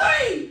 Lord.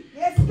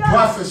 Yes, God.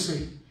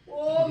 Prophecy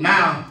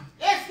now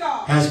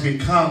has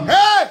become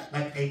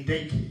like a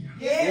daycare.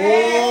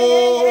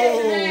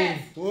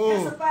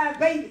 Classifying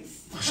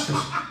babies.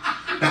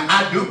 Now,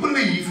 I do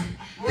believe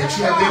that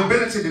you have the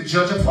ability to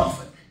judge a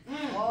prophet.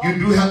 You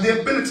do have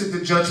the ability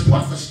to judge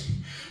prophecy.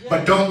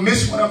 But don't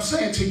miss what I'm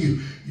saying to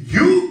you.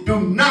 You do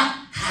not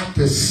have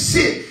to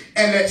sit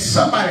and let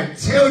somebody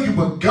tell you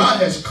what God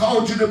has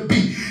called you to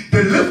be.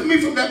 Deliver me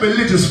from that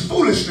religious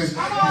foolishness.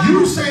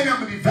 You saying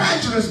I'm an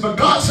evangelist, but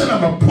God said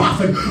I'm a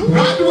prophet.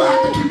 Why do I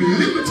have to keep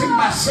limiting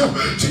myself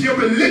to your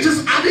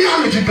religious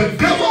ideology? The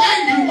devil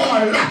and you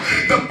are a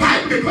lie. The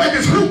Bible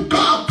declares who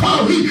God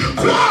called, he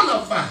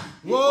qualified.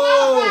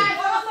 Whoa.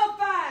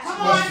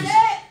 Come on,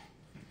 Dad.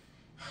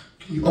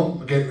 Can you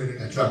open again?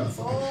 Ready? I tried my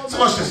phone. So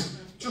watch this.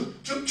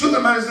 Truth of the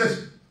matter is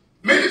this.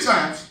 Many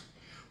times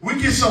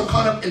we get so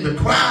caught up in the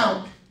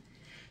crowd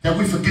that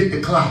we forget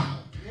the cloud.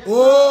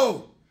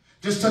 Oh.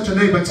 Just touch your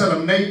neighbor and tell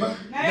them, neighbor,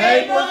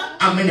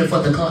 I'm in it for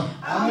the cloud.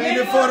 I'm in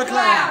it for the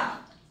cloud.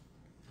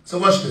 So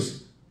watch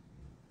this.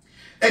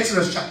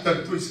 Exodus chapter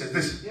 33 says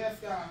this. Yes,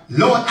 God.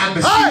 Lord, I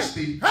beseech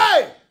thee,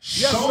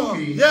 show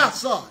me your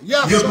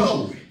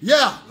glory.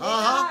 Yeah.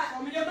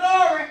 Show me your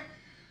glory.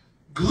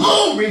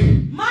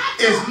 Glory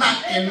is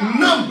not in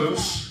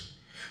numbers,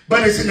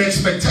 but it's in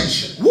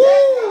expectation.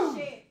 Woo.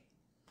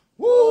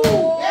 Woo.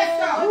 Yes,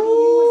 God.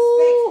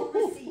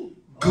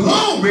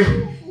 Glory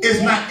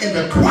is not in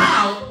the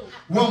crowd,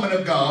 woman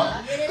of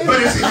God,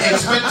 but it's in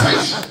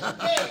expectation.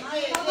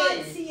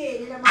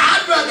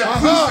 I'd rather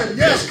preach to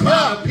this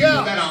crowd of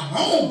people that are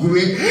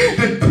hungry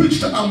than preach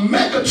to a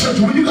mega church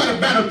when you got to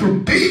battle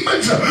through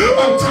demons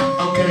on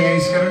top. Okay, I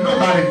ain't scared of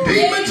nobody.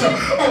 Demons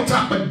on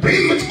top of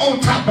demons on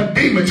top of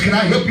demons. Can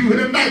I help you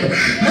here tonight?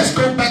 Let's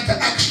go back to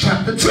Acts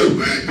chapter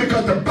 2,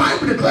 because the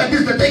Bible declares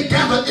this, that they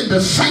gathered in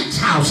the saints'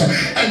 house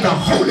and the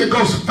Holy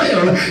Ghost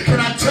fell. Can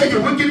I tell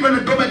you, we're getting ready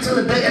to go back to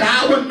the day and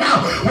hour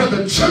now where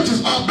the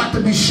churches are about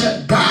to be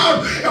shut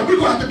down, and we're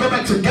going to have to go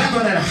back to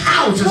gathering at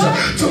houses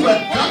to where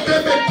God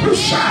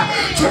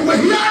to where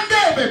he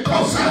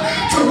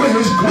to where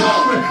his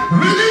glory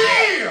really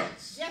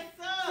is. Yes,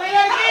 sir. Say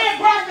that again,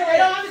 prophet. They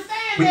don't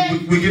understand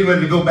that. We're getting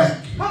ready to go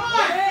back. Come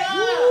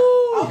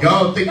on.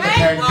 Y'all think the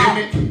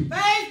pandemic... Facebook,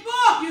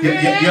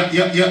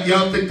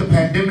 Y'all think the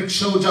pandemic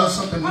showed y'all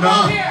something? No,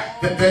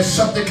 that there's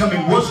something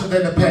coming worse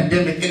than the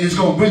pandemic, and it's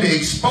going to really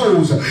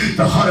expose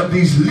the heart of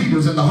these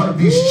leaders and the heart of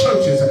these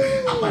churches.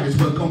 I might as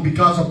well go be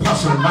God's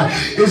apostle tonight.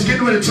 It's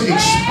getting ready to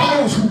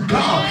expose who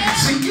God.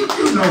 See, you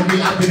know me.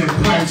 I've been in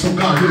prayer, so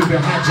God really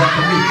been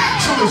hijacking me.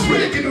 So it's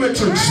really getting ready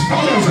to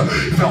expose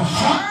the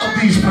heart of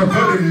these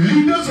perverted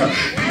leaders,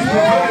 these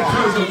perverted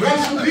praise and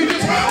worship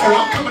leaders. Oh,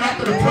 I'm coming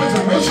after the praise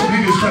and worship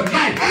leaders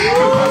tonight,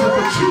 because if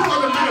the truth of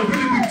the matter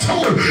really be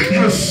told,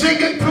 you're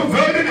singing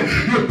perverted,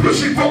 you're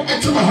pushing folk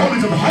into the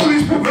holies of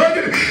holies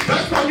perverted.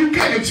 That's why you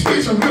can't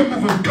experience a real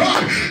move of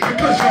God,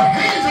 because your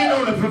hands ain't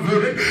only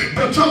perverted,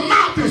 but your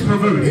mouth is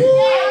perverted.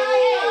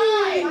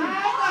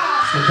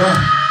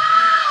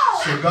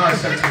 So God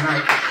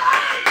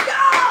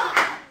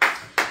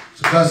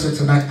said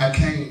tonight, I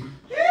came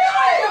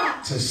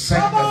to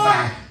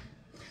sanctify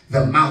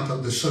the mouth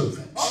of the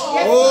servants.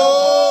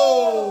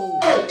 Oh,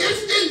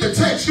 it's in the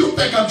text. You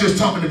think I'm just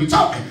talking to be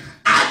talking.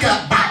 I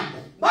got Bible.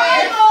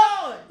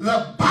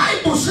 The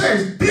Bible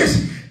says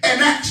this in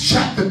Acts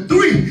chapter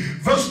 3,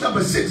 verse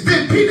number 6.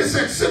 Then Peter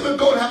said, silver and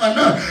gold have I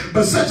none,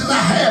 but such as I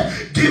have,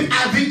 give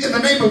I thee in the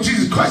name of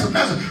Jesus Christ of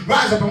Nazareth.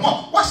 Rise up and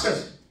walk. Watch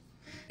this.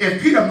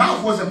 If Peter's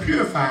mouth wasn't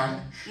purified,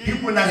 he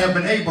would not have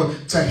been able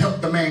to help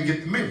the man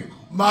get the miracle.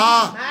 Come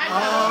on.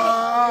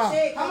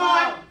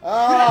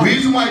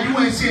 Reason why you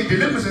ain't seeing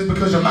deliverance is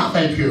because your mouth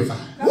ain't purified.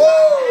 Come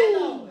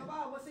on,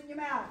 what's in your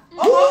mouth?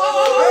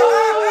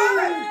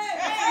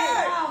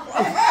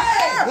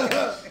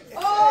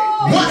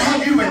 What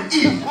have you been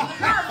eating?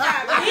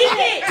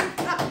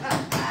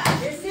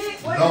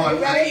 Lord, You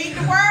gotta eat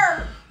the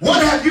word.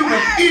 what have you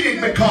been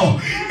eating?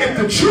 Because if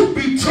the truth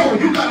be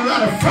told, you got a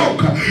lot of folk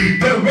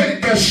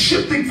they're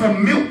shifting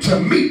from milk to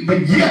meat,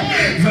 but yet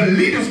the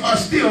leaders are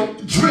still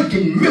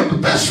drinking milk.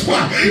 That's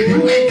why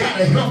you ain't got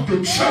a healthy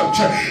church.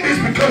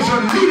 It's because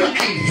your leader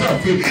ain't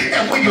healthy,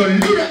 and when your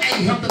leader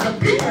ain't healthy, the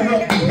people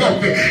won't be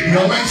healthy.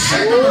 Y'all ain't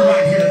saying nothing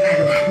right here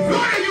tonight.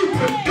 What are you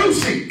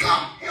producing?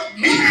 God help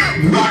me.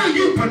 What are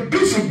you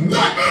producing?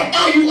 What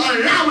are you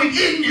allowing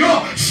in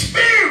your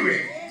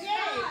spirit?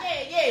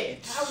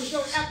 How was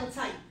your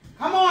appetite?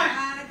 Come on.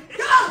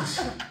 Gosh.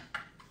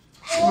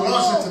 So the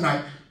Lord said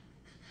tonight,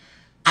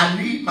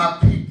 I need my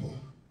people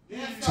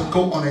to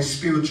go on a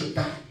spiritual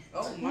diet.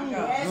 Oh my God.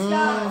 Yes,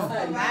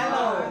 God. My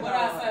Lord. what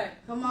I say?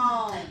 Come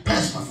on.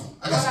 Pass my phone.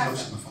 I got some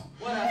notes on my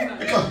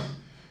phone.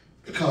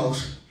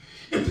 Because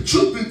if the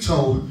truth be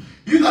told,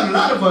 you got a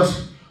lot of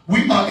us,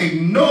 we are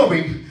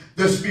ignoring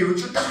the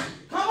spiritual diet.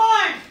 Come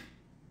on.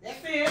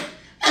 That's it.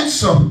 And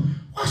so,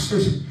 watch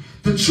this.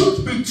 The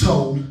truth be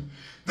told,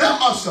 there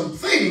are some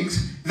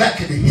things that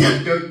can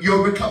hinder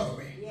your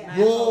recovery. Yeah.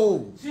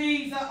 Whoa.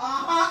 Jesus.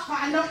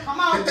 I know. Come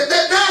on. There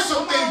are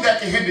some things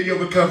that can hinder your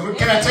recovery.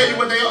 Can I tell you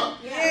what they are?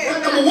 Yeah.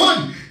 Number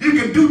one, you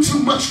can do too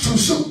much too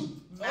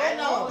soon. I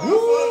know.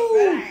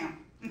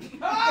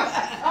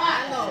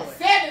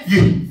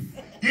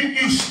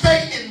 You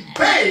stay in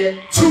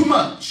bed too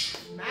much.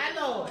 My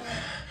Lord.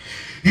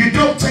 You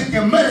don't take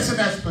your medicine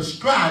as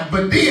prescribed,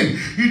 but then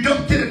you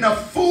don't get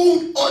enough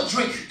food or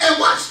drink. And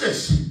watch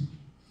this.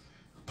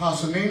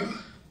 Apostle Nina,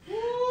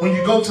 when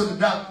you go to the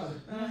doctor,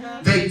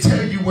 they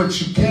tell you what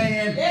you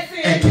can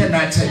and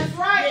cannot take. That's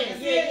right.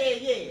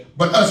 Yeah.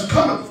 But us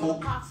colored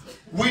folk,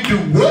 we do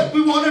what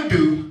we want to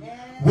do,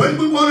 when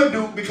we want to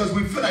do, because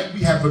we feel like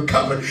we have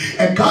recovered.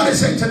 And God is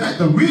saying tonight,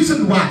 the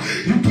reason why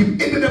you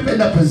keep ending up in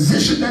the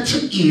position that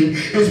you're in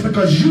is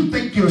because you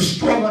think you're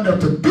strong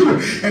enough to do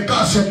it. And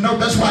God said, no,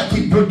 that's why I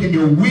keep working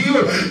your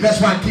will. That's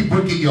why I keep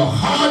working your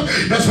heart.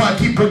 That's why I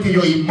keep working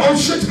your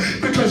emotions,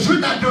 because you're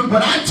not doing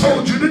what I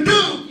told you to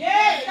do.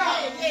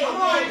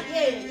 Come on.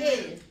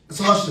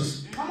 So watch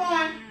this. Come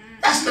on.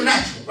 That's the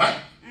natural, right?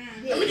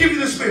 Let me give you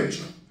the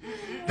spiritual.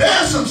 There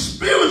are some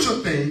spiritual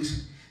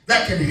things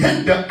that can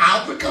hinder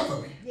our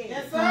recovery.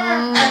 Yes, sir.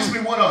 Ask me,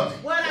 what are they?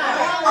 What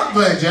I'm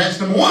glad you asked.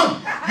 Number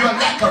one, your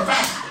lack of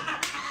fasting.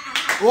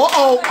 Your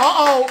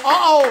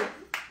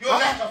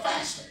lack of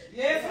fasting.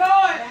 Yes,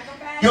 Lord.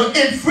 Your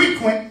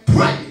infrequent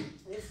praying.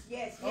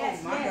 Yes.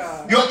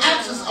 Your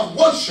absence of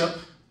worship.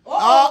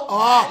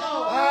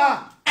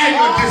 And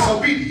your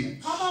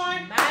disobedience. Come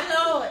on. My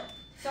Lord.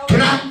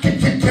 Can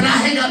I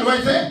hang out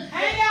right there?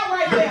 Hang out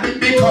right there.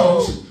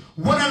 Because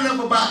what I love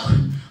about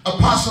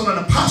apostle and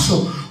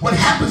apostle, what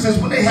happens is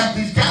when they have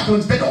these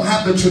gatherings, they don't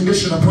have the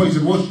tradition of praise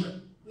and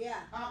worship. Yeah.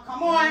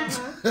 Come on.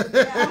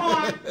 Come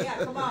on. Yeah,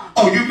 come on.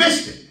 Oh, you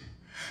missed it.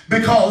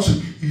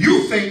 Because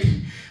you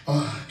think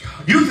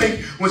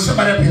when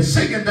somebody up here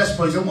singing, that's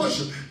praise and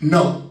worship.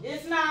 No.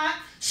 It's not.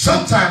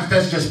 Sometimes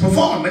that's just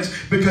performance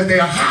because they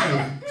are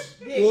hirelings.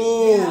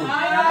 You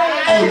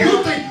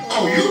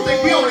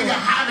think we only got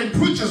hireling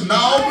preachers?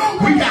 No,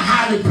 we got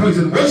hireling praise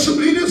and worship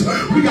leaders.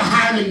 We got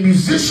hireling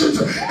musicians.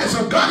 And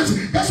so God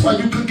is, that's why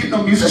you couldn't get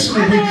no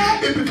musician in here.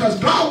 It's because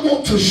God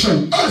wants to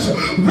show us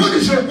what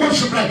is your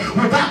worship like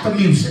without the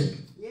music.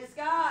 Yes,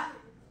 God.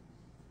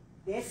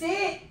 That's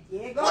it.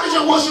 Yeah, go. What is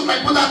your worship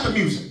like without the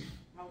music?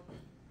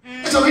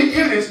 And so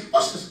here it is.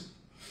 Watch this.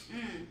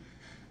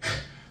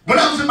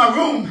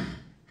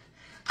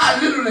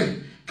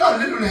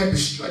 had to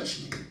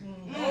stretch me.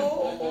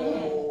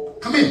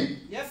 Come in.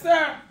 Yes,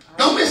 sir.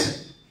 Don't miss it.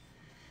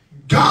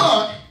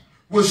 God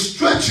will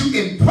stretch you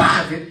in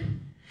private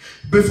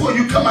before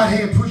you come out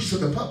here and preach to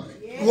the public.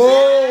 Yes,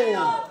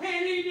 Whoa.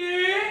 and he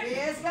did.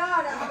 Yes,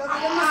 God. I got the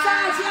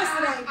massage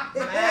yesterday.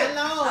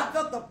 I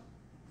felt the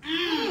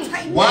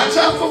Watch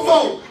out for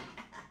folk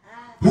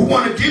who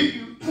want to give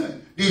you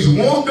these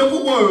warmed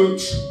over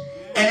words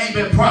and ain't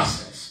been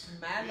processed.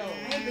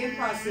 ain't been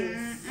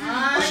processed.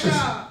 Watch this.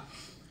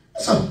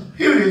 So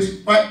here it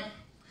is, right?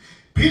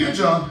 Peter and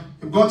John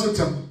have gone to the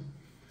temple.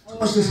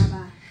 Watch this.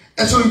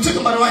 And so he took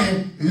him by the right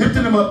hand,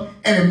 lifted him up,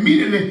 and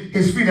immediately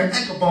his feet and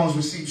ankle bones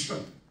received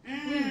strength.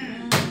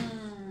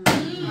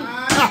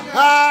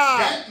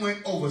 That went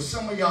over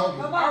some of y'all.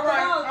 Come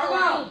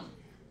on.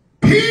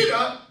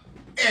 Peter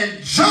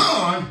and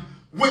John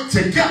went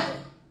together.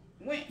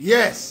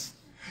 Yes.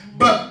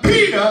 But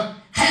Peter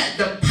had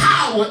the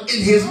power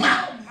in his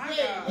mouth.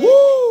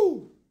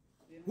 Woo.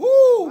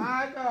 Woo.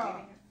 My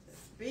God.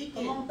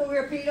 Come on through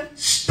here, Peter.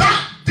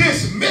 Stop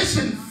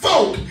dismissing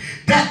folk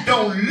that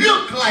don't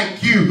look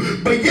like you,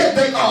 but yet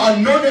they are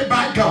anointed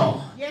by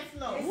God. Yes,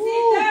 Lord. That's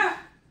it there.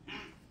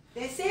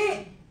 That's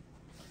it.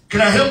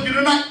 Can I help you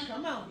tonight?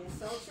 Come on. It's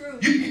so true.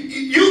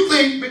 You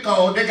think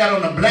because they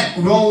got on a black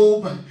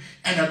robe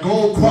and a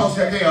gold cross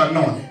that they are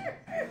anointed.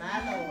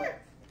 My Lord.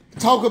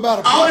 Talk about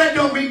it. All that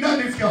don't mean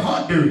nothing if your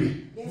heart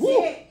dirty. That's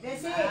it.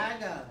 That's it. My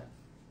God.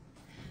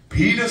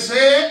 Peter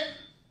said,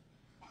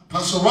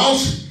 Apostle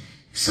Ross,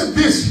 he said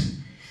this,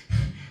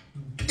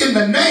 in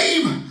the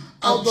name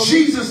of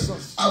Jesus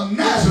of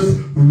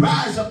Nazareth,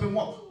 rise up and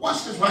walk.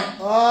 Watch this, right?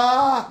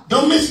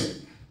 Don't miss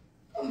it.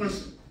 Don't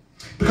miss it.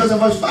 Because in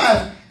verse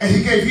 5, and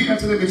he gave heed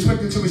unto them,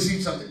 expecting to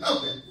receive something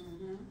of them.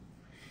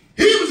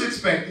 He was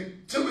expecting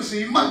to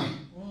receive money.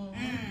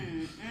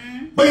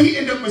 But he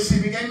ended up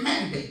receiving a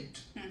mandate.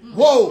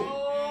 Whoa.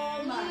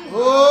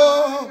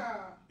 Oh.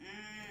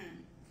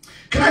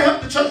 Can I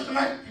help the church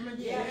tonight?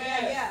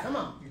 Yeah. Come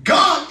on.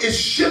 God is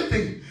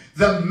shifting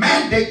the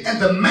mandate and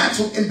the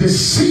mantle in this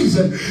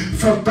season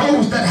for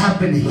those that have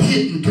been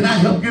hidden. Can I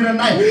help you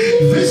tonight?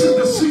 This is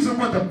the season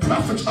where the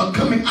prophets are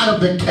coming out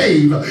of the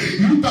cave.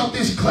 You thought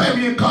this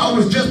Clarion call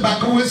was just by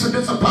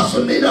coincidence,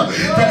 Apostle Nita,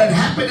 that it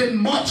happened in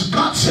March.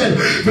 God said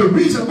the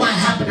reason why it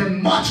happened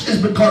in March is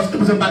because it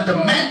was about the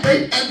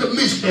mandate and the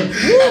mission.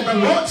 And the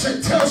Lord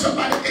said, tell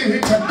somebody in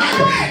here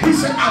tonight, he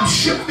said, I'm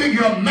shifting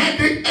your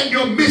mandate and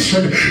your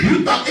mission.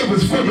 You thought it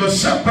was for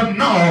yourself, but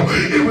no,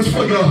 it was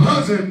for your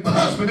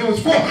husband, it was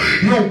for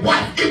your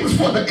wife, it was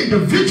for the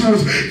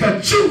individuals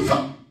that you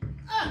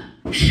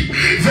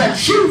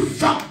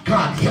thought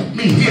God help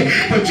me here,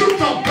 but you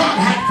thought God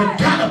had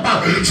forgot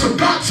about. So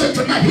God said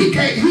tonight, he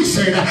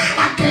said,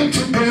 I came to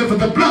deliver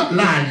the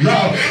bloodline,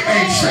 Lord,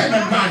 and saying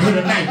around here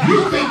tonight,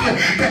 you think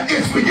that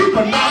it's for you,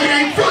 but no, it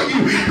ain't for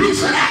you. He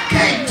said, I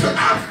came to,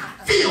 I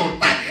feel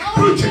like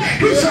preaching.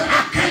 He said,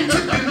 I came to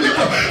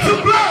deliver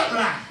the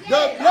bloodline.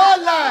 The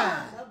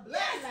bloodline.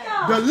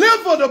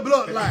 Deliver the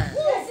bloodline.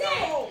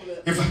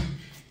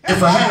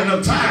 If I had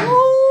enough time,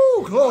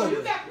 Ooh, glory.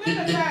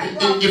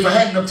 if I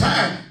had enough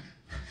time,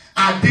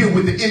 I'd deal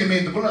with the enemy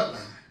in the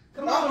bloodline.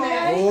 Come on,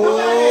 man.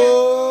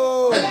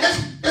 Oh.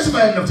 That's if I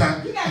had enough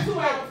time. You got 2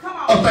 hours. Come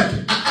on. Oh, thank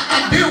you.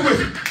 I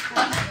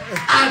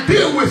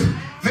deal with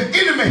the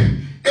enemy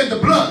in the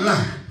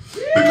bloodline.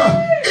 Because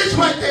it's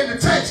right there in the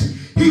text.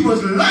 He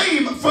was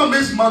lame from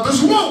his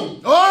mother's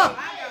womb. Oh,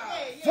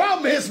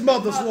 from his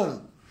mother's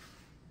womb.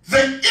 The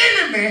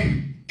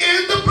enemy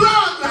in the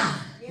bloodline.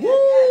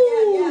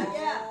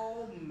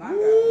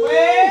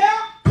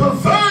 Well,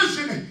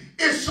 Perversion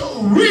is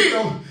so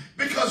real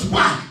because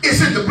why?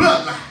 It's in the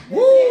bloodline.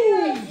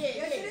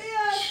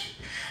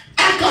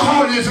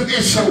 Alcoholism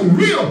is so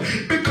real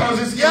because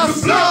it's in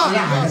the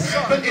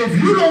bloodline. But if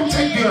you don't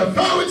take the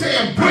authority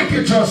and break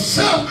it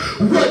yourself,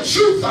 what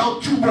you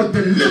thought you were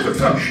delivered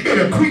from,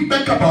 it'll creep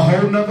back up a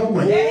whole nother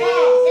way.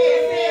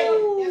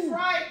 That's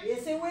right.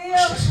 Yes, it will.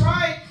 That's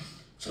right.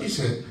 So he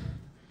said,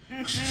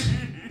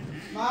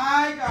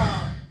 My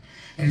God.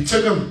 and he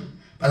took him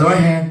by the right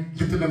hand,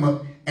 lifted him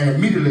up, and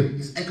immediately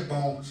his ankle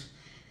bones,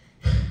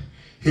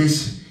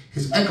 his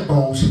ankle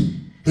bones,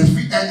 his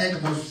feet and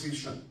ankle bones received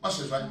strength. Watch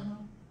this, right?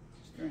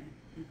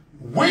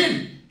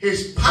 When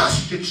his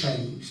posture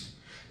changed,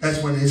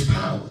 that's when his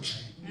power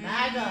changed.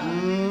 My God.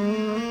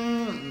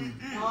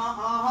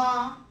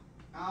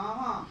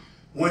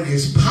 When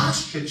his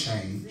posture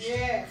changed,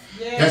 Yes.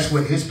 that's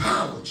when his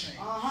power changed.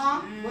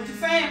 What you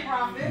saying,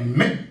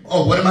 prophet?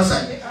 Oh, what am I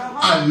saying?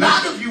 A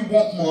lot of you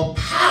want more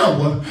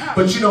power,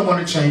 but you don't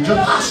want to change your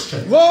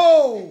posture.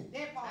 Whoa.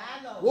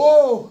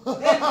 Whoa.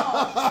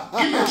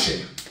 Give me a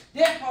chair.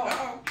 That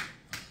part.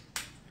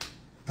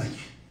 Thank you.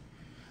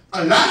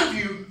 A lot of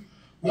you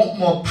want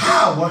more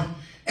power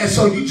And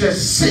so you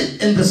just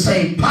sit in the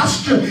same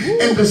posture,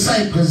 in the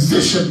same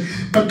position.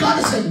 But God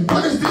is saying,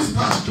 what is this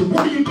posture?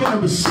 What are you going to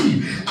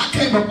receive? I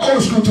came up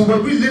old school to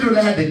where we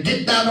literally had to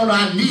get down on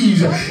our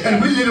knees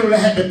and we literally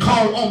had to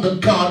call on the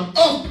God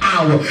of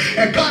power.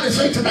 And God is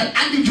saying tonight,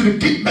 I need you to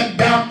get back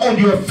down on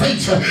your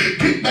face,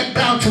 get back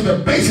down to the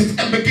basics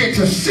and begin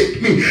to seek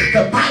me.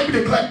 The Bible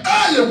declares,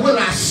 early will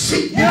I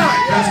seek you.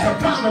 That's the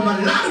problem.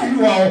 A lot of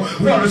you all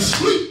want to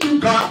sleep through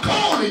God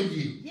calling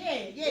you.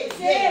 Yeah.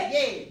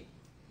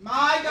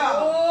 My God.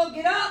 Oh,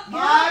 get up.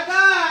 My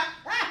God.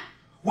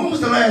 When was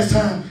the last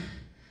time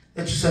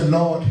that you said,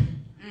 Lord,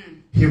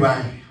 here I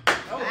am?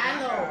 Oh,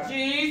 my Lord.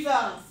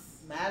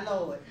 Jesus. My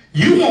Lord.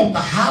 You want the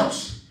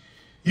house.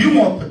 You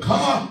want the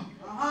car.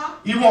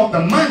 You want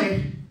the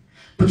money.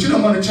 But you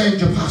don't want to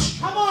change your posture.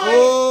 Come on.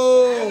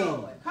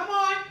 Oh. Come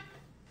on.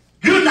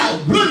 You're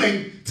not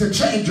willing to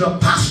change your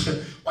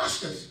posture. Watch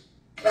this.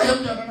 Can I help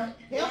you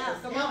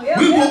tonight?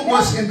 We want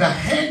what's in the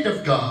hand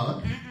of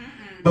God,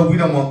 but we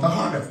don't want the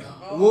heart of God.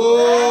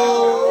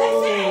 Whoa.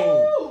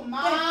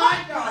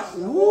 My God.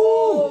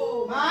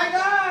 Woo. My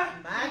God.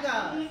 My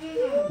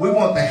God. We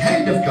want the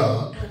hand of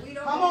God,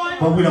 Come on.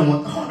 but we don't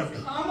want the heart of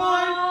God. Come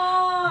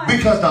on.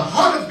 Because the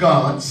heart of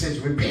God says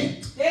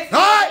repent. Hey.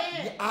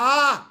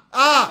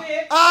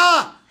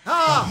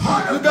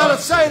 You better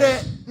say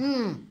that.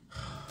 Come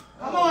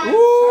on.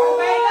 Woo.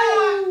 Obey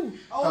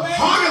God. The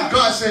heart of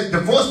God says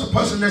divorce the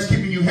person that's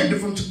keeping you hindered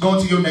from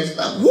going to your next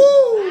level. Woo.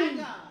 My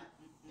God.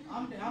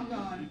 I'm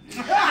gone.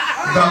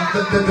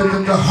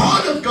 The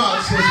heart of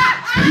God says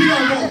he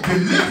don't want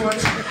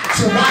deliverance,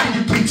 so why do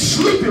you keep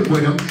sleeping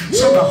with him?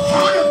 So the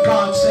heart of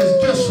God says,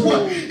 guess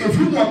what? If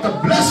you want the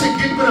blessing,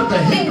 get rid of the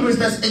hindrance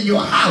that's in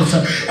your house.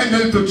 And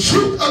then the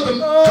truth of the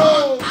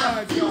God,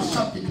 I feel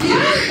something here.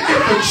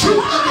 If the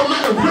truth of the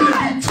matter really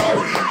be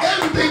told,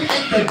 everything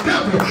ain't the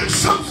devil.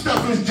 Some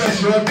stuff is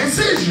just your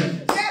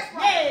decision.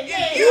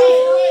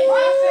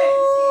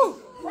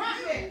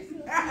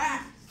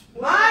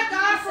 My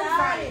God from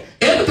Friday.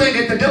 Everything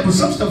ain't the devil.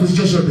 Some stuff is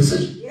just your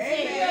decision.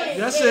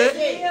 That's it.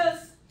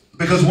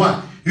 Because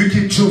why? You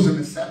keep choosing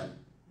to settle.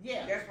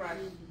 Yeah, that's right.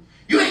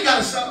 You ain't got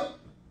to settle.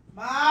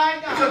 My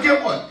God. Because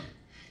get what?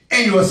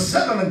 And you're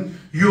settling,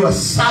 you are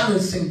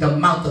silencing the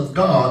mouth of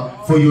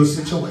God for your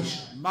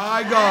situation.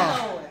 My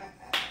God.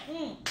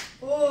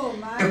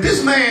 If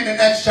this man in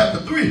Acts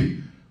chapter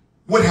 3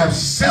 would have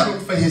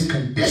settled for his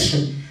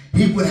condition,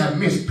 he would have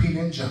missed Peter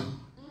and John.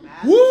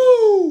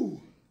 Woo.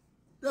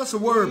 That's a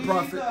word,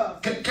 prophet.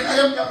 Can I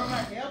help y'all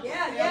tonight?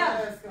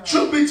 Yeah.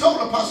 Truth be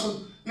told,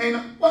 Apostle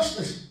Nina, watch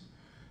this.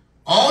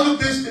 All of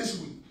this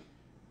week,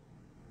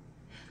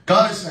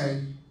 God is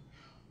saying,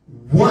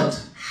 what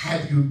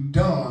have you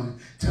done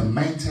to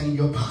maintain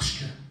your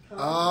posture? My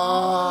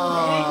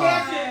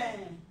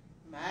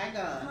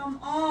God. Come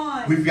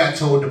on. We've got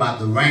told about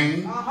the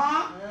rain.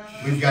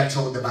 We've got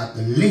told about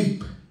the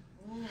leap.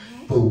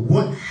 But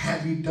what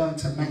have you done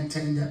to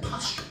maintain that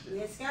posture?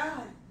 Yes,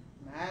 God.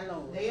 My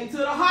Lord. They into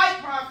the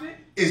hype, prophet.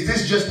 Is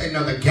this just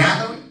another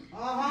gathering?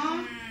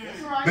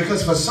 That's right.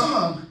 Because for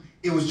some,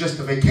 it was just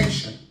a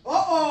vacation.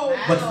 Uh-oh.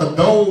 But for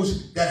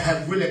those that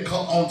have really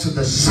caught on to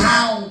the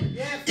sound,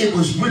 it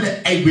was really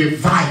a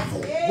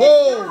revival.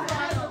 Whoa.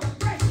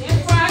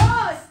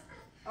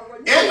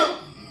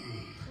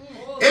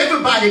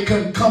 Everybody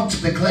couldn't come to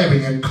the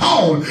Clarion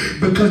call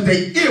because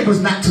their ear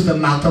was not to the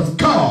mouth of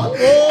God.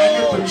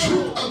 And if the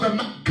truth of the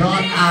matter,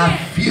 God, I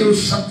feel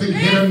something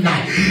here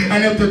tonight.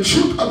 And if the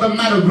truth of the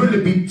matter really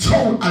be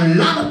told, a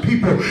lot of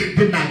people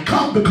did not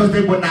come because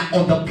they were not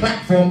on the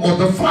platform or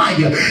the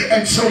flyer.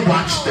 And so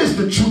watch this.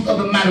 The truth of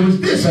the matter is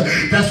this.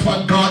 That's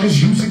why God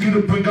is using you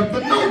to bring up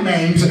the no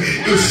names.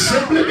 It's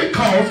simply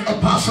because,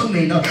 Apostle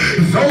Nina,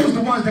 those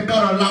the ones that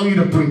God allow you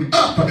to bring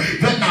up,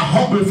 they're not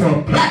hungry for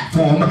a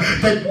platform,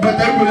 but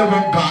they really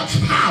want God's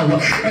power.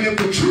 And if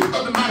the truth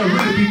of the matter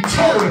really be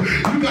told,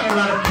 you got a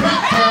lot of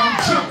platform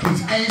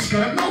junkies. I ain't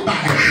scared of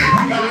nobody.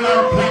 You got a lot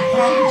of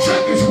platform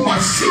junkies who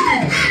are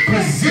seeking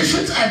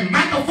positions and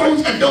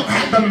microphones and don't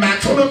have the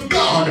mantle of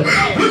God.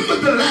 When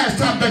was the last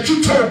time that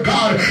you told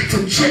God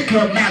to check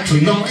your mantle?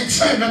 Y'all ain't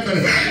saying nothing.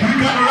 You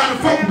got a lot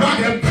of folk right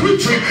here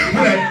preaching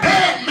with a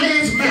dead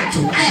man's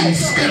mantle. I ain't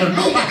scared of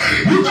nobody.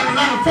 You got a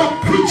lot of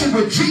folk preaching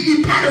with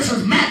G.E.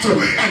 Patterson's mantle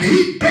and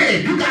he's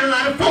dead. You got a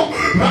lot of folk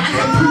right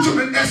here preaching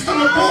with Esther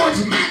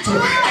LaForge's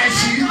mantle and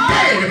she's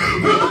dead.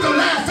 When was the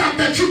last time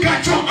that you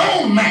got your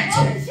own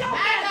mantle?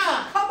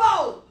 Come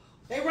on.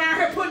 They around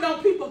here putting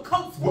on people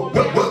coats for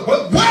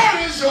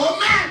Where is your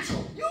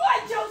mantle? You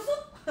ain't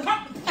Joseph.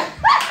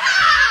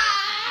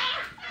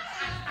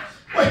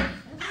 Wait.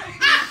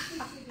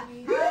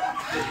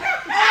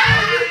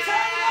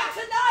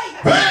 Tonight.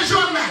 Where's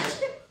your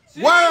mantle?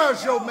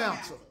 Where's your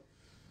mantle?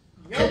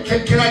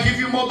 Can I give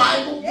you more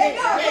Bible? Yeah,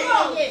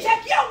 come on.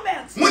 Check your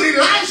mantle. When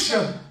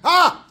Elisha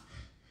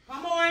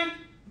Come on.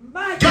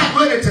 got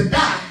ready to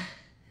die,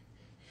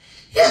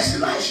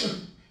 yes, Elisha,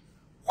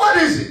 what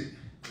is it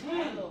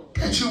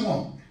that you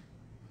want?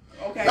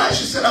 Okay.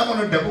 Elisha said, I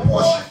want a double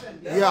portion.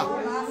 Yeah.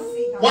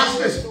 Watch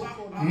this.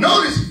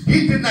 Notice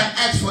he did not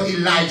ask for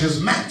Elijah's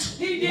mantle.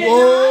 He did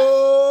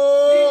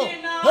Whoa.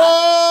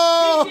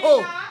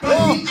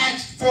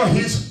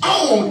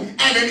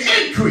 an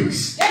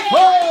increase.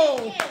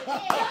 Oh!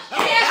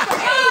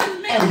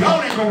 Oh,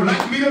 y'all ain't gonna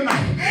like me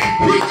tonight.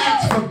 He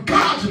asked for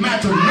God's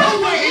mantle.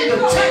 Nowhere in the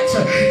text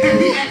did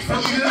he ask for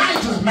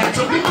Elijah's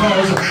mantle,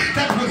 because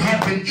that would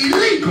have been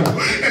illegal.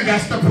 And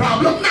that's the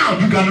problem now.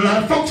 You got a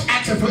lot of folks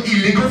asking for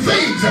illegal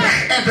things,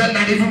 and they're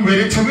not even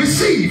ready to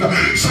receive.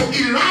 So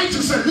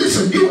Elijah said,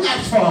 listen, you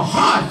asked for a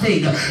hard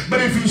thing, but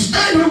if you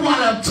stand here while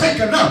I'm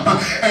taking up,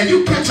 and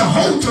you catch a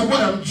hold to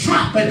what I'm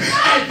dropping,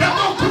 a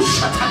double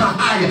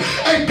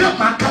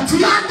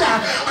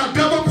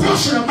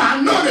portion of my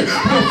anointing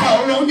will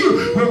fall on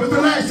you. When was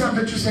the last time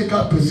that you said,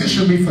 God,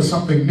 position me for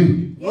something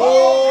new?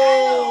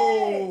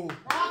 Whoa!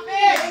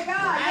 Prophet!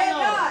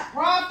 God!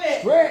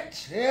 Prophet! Stretch!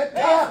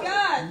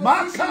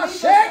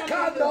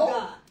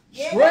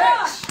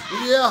 Stretch!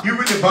 Yeah. You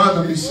really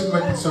bother me sitting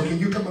like this, so can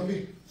you come up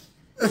here?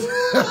 Yes.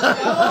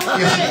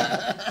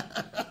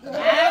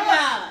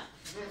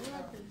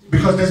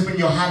 Because that's been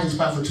your hiding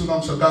spot for too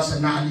long. So God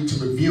said, now I need to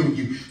reveal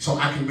you so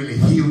I can really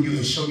heal you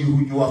and show you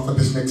who you are for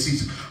this next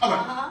season. All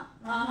right.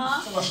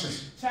 So watch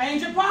this.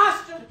 Change your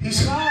posture. He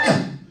said,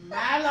 yeah.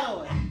 My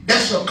Lord.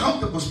 That's your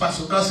comfortable spot.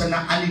 So God said,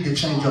 now I need to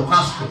change your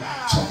posture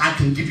so I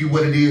can give you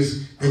what it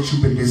is that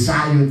you've been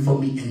desiring for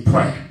me in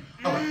prayer.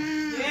 All right.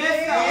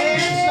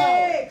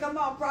 Hey, come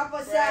on,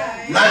 prophesy.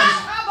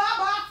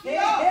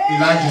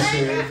 Elijah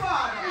said,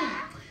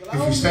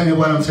 if you stand here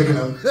while I'm taking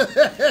a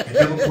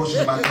double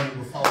portion of my anointing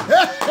will fall.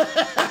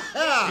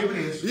 Here it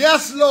is.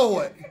 Yes,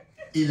 Lord.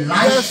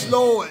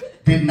 Elijah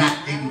did not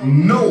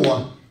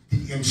ignore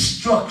the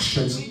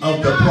instructions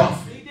of the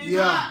prophet.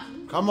 Yeah.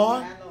 Come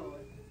on.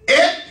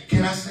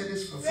 Can I say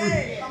this for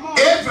free?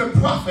 Every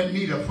prophet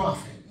needs a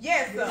prophet.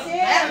 Yes, sir. He's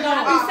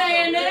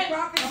saying that. The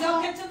prophet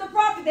talking to the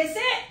prophet. That's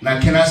it. Now,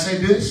 can I say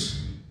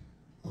this?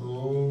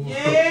 Oh.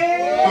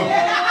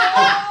 Yeah.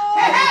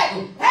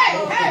 Hey.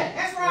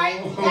 That's right.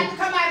 You got to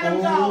come out of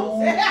them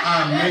doors.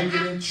 I'm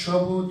making in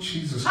trouble,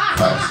 Jesus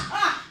Christ.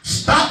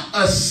 Stop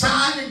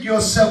assigning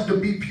yourself to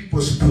be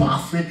people's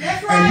prophet,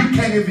 and you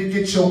can't even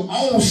get your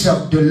own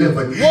self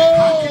delivered.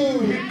 How can you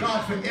hear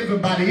God for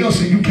everybody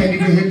else and you can't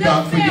even hear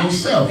God for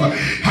yourself?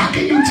 How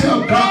can you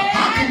tell God,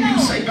 how can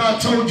you say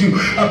God told you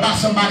about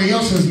somebody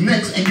else's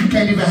next and you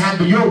can't even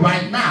handle your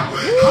right now?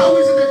 How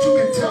is it that you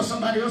can tell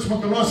somebody else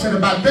what the Lord said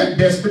about their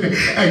destiny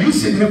and you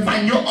sit here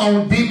fighting your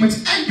own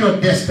demons and your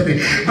destiny?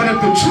 But if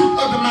the truth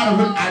of the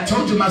matter is, I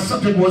told you my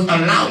subject was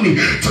allow me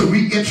to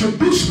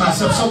reintroduce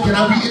myself. So can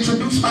I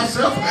reintroduce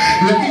myself?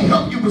 Let me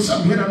help you with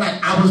something here tonight.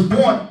 I was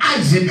born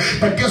Isaac,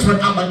 but guess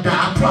what? I'm a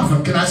die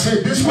prophet. Can I say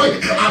it this way?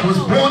 I was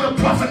born a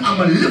prophet, I'm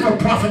a live a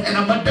prophet, and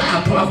I'm a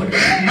die prophet.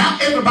 Now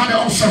everybody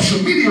on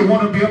social media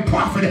want to be a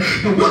prophet.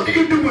 But what do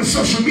you do when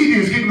social media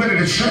is getting ready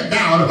to shut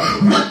down?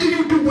 What do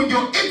you do when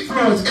your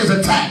influence is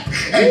attacked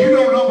and you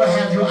no longer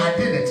have your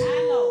identity?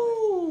 I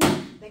know.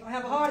 They're going to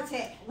have a heart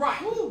attack.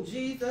 Right. Ooh,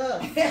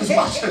 Jesus. Just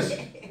watch this.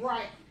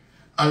 Right.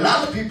 A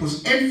lot of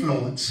people's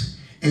influence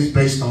is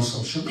based on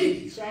social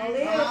media.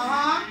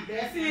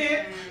 That's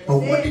it. But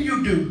what do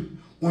you do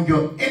when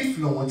your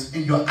influence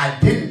and your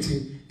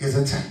identity is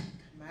attacked?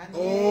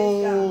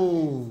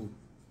 Oh.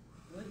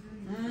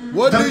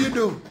 What do you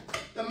do?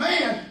 The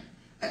man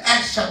in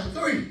Acts chapter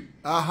 3,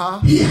 Uh-huh.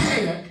 he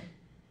had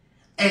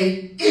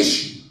an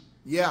issue.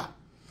 Yeah.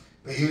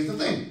 But here's the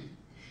thing.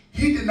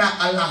 He did not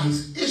allow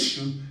his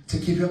issue to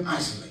keep him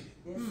isolated.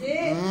 That's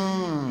it.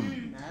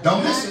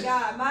 Don't miss it.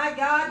 My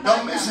God.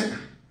 Don't miss it.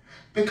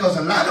 Because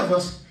a lot of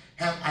us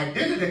have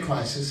identity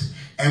crisis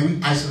and we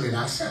isolate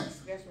ourselves.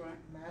 That's right.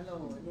 My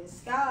Lord.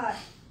 Yes, God.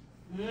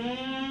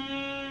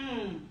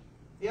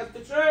 Yep,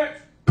 the church.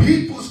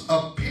 People's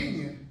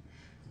opinion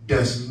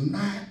does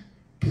not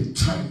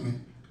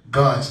determine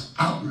God's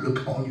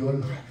outlook on your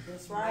life.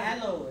 That's right.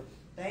 My Lord.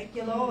 Thank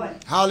you,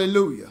 Lord.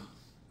 Hallelujah.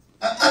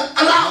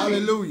 Allow me,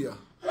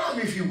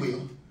 if you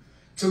will,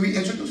 to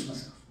reintroduce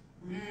myself.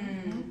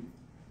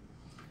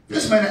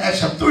 This man in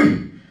Acts chapter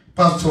 3,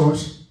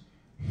 pastors,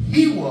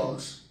 he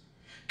was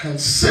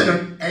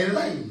considered a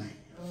lame man.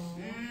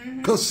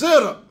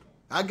 Consider.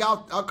 I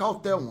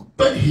caught that one.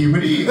 But here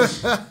it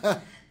is.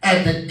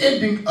 At the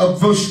ending of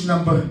verse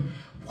number,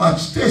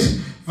 watch this,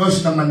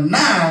 verse number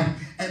 9,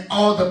 and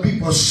all the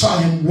people saw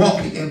him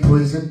walking and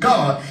praising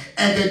God,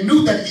 and they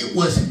knew that it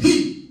was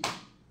he.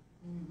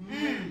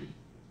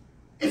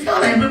 If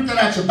y'all ain't ripped that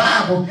out your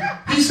Bible,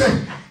 he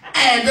said,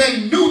 and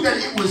they knew that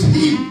it was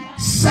he,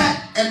 sat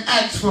and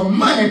asked for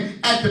money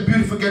at the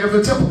beautiful gate of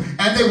the temple,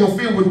 and they were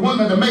filled with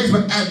wonder and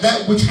amazement at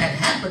that which had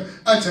happened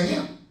unto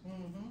him.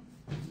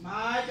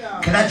 My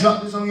God. Can I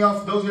drop this on y'all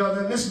for those of y'all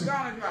that are listening?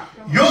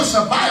 Your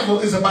survival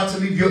is about to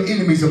leave your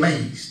enemies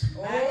amazed.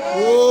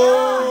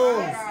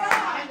 Oh.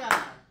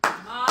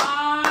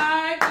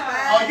 My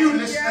God. Are you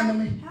listening to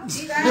me?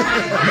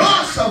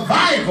 Your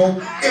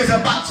survival is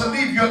about to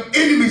leave your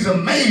enemies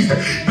amazed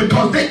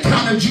because they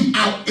counted you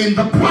out in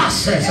the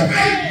process.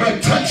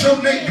 But touch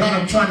your neighbor.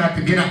 God, I'm trying not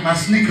to get out my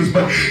sneakers,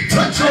 but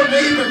touch your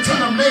neighbor and tell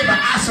them, neighbor,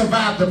 I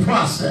survived the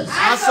process.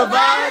 I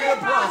survived the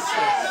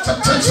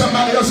process. Touch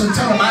somebody else and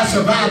tell them I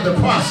survived the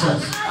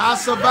process. I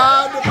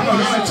survived the Come on,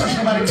 process. touch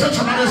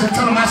somebody else and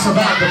tell them I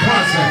survived the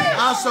process.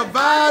 I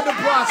survived the And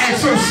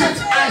process. so since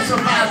I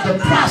survived the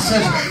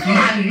process,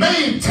 my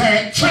name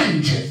tag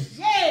changes.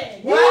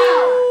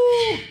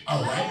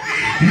 All right.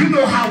 You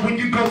know how when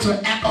you go to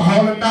an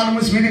Alcohol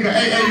Anonymous meeting, an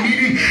AA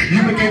meeting,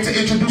 you begin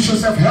to introduce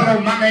yourself. Hello,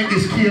 my name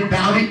is Kia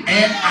Dowdy,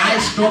 and I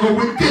struggle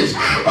with this.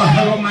 Or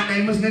hello, my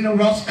name is Nina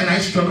Ross, and I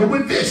struggle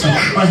with this. Or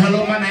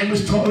hello, my name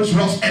is Taurus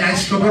Ross, and I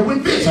struggle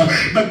with this.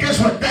 But guess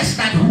what? That's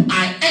not who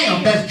I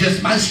am. That's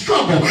just my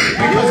struggle.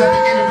 Because at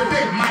the end of the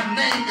day, my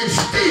name is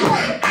still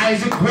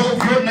Isaac Grove.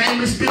 Your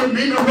name is still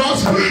Nina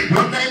Ross.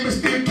 Your name is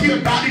still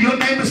Kia Dowdy. Your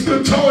name is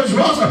still Taurus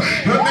Ross.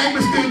 Your name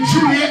is still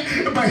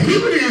Juliet. But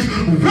here it is.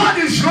 What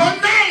is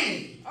your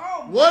name?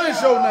 What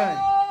is your name?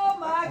 Oh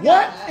my God.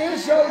 What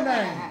is your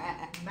name?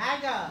 My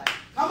God.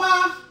 Come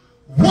on.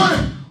 What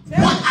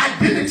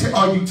identity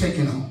are you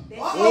taking on?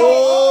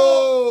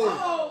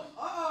 Oh.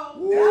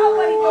 Now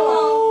what he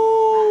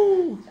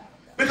doing?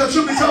 Because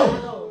truth be told,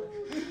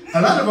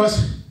 a lot of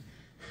us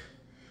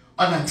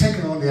are not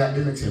taking on the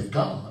identity of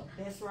God,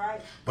 That's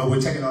right. but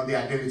we're taking on the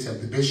identity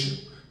of the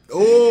bishop,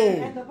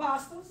 Oh. And the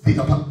apostles. the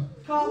Come on.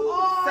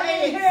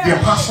 Say it. Here.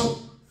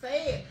 apostle,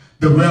 Say it.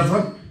 the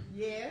reverend,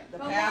 Yeah. The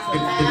Come pastor.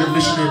 on. the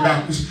missionary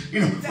Baptist. You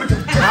know, we're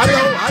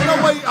I know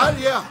what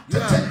yeah.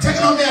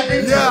 taking on the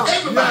identity of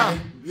everybody,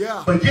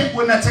 Yeah. but yet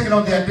we're not taking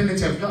on the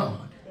identity of God.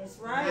 That's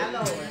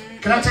right.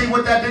 Can I tell you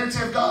what the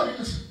identity of God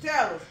is?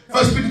 Tell us.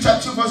 1 Peter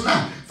chapter 2 verse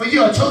 9. For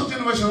you are a chosen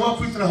generation, royal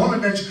priest and a holy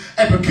nation,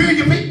 and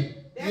peculiar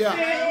people.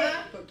 Yeah.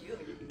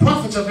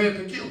 Prophets are very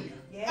peculiar.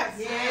 Yes.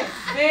 Yes.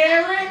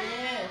 Very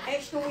Yes.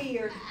 extra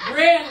weird.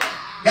 Really?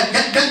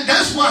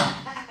 That's why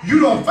you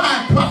don't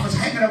find prophets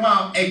hanging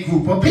around a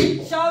group of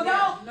people. Show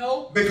don't.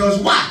 No. Because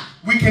why?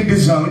 We can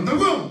discern the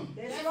room.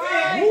 That's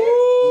right.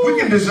 We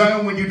can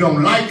discern when you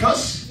don't like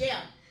us. Yeah.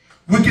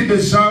 We can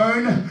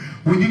discern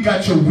when you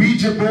got your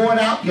Ouija board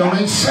out, y'all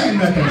ain't saying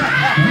nothing. We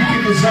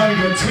can discern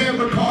your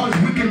tarot cards.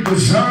 We can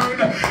discern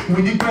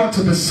when you go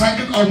to the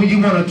psychic or when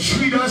you want to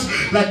treat us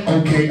like,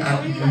 okay,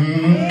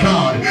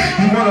 God.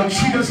 You want to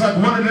treat us like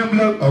one of them,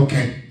 look,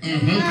 okay.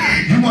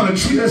 You want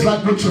to treat us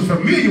like what you're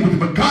familiar with.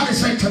 But God is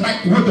saying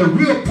tonight, we're the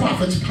real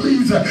prophets.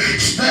 Please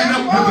stand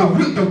up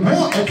with the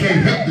one. Okay,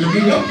 let me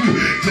help you.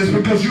 Just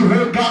because you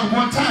heard God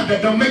one time,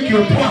 that don't make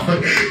you a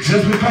prophet.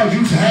 Just because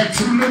you had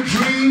 2 little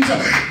dreams,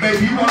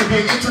 baby, you want to be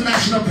an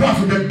international prophet.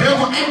 The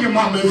devil and your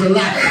mama is a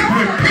lie.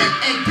 Repent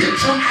and get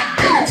your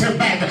identity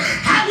back.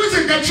 How is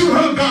it that you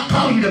heard God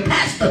call you the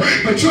pastor,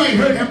 but you ain't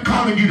heard him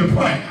calling you to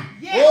prayer?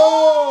 Yeah.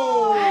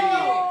 Oh.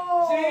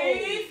 Jesus. There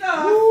you go.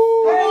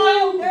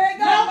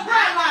 No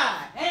prayer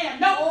line. Damn,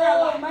 no prayer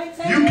line.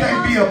 You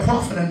can't be a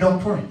prophet and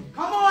don't pray.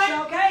 Come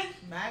on. Okay.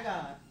 My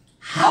God.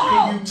 How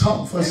can you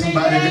talk for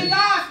somebody ain't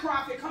that... God's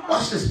prophet. Come on.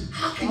 Watch this.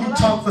 How can you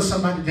talk for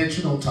somebody that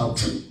you don't talk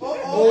to?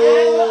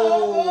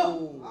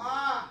 Oh.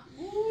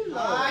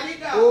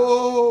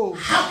 Oh.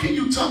 How can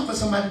you talk for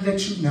somebody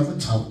that you never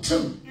talked to?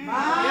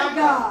 My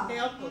God.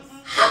 Help us.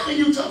 How can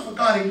you talk for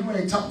God and you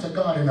ain't talked to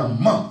God in a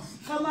month?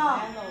 Come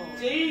on.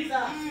 Jesus.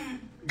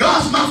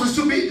 God's mouth is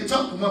too big to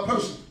talk to one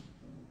person.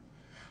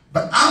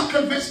 But I'm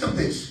convinced of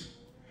this,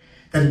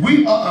 that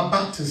we are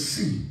about to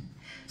see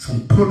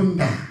some pulling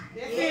down.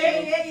 Yeah.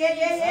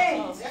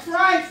 That's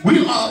right.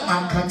 We are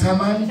about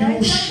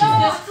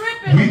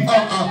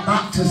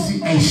to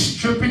see a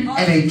stripping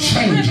and a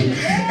changing.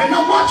 And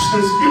now watch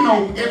this. You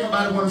know,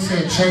 everybody want to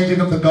say a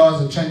changing of the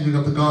guards, a changing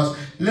of the guards.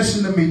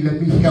 Listen to me.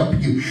 Let me help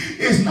you.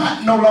 It's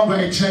not no longer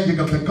a changing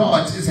of the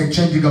guards. It's a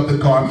changing of the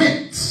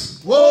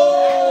garments.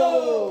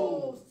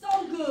 Whoa.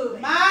 So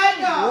good. My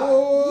God.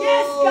 Whoa.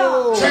 Yes,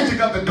 God.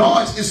 Changing of the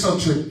guards is so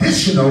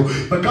traditional,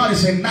 but God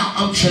is saying, now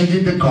I'm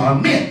changing the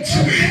garments.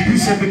 He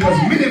said, because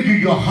many of you,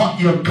 your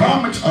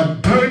garments are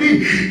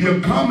dirty, your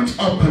garments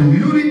are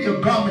polluted,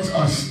 your garments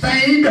are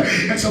stained.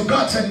 And so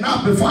God said,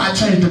 now before I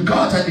change the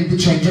guards, I need to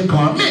change your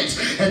garments.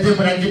 And then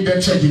when I get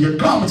done changing your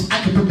garments,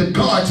 I can put the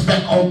guards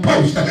back on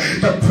post.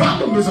 The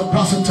problem is,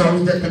 Apostle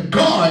told that the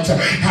guards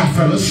have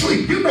fell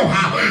asleep. You know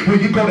how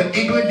when you go to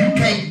England, you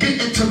can't get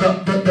into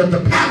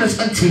the palace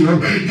until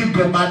you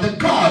go by the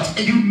guards.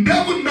 And you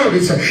never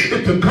notice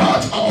if the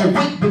guards are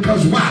awake,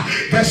 because why?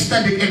 They're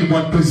standing in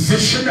one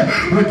position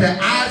with their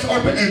eyes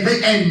open and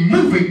they ain't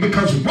moving,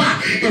 because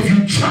why? If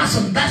you trust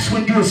them, that's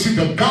when you'll see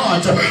the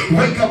guards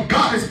wake up.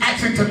 God is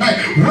asking tonight,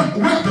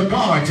 where are the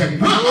guards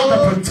and where are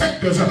the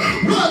protectors? Where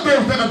are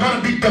those that are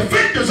going to be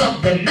defenders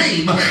of the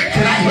name?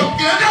 Can I help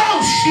you?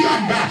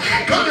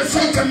 No, God is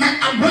saying tonight,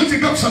 I'm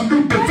raising up some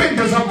new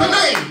defenders of the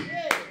name.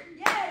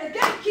 Yeah, the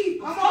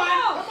gatekeeper. Come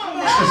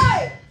on.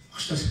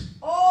 Watch this.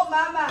 Oh,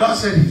 my. God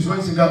said he's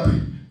raising up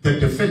the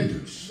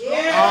defenders.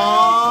 Yeah.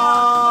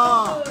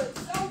 Ah.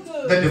 So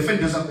good. The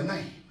defenders of the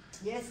name.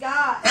 Yes,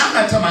 God. Now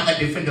I'm not talking about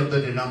a defender of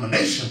the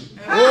denomination.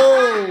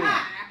 Oh.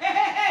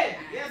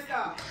 Yes,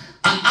 God.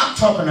 I'm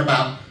talking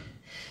about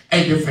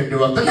a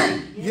defender of the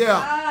name.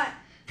 Yeah.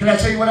 Can I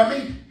tell you what I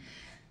mean?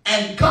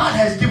 And God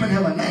has given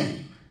him a name.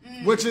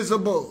 Which is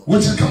above.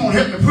 Which is, come on,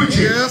 help me preach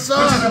it. Yes,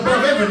 sir. Which is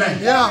above every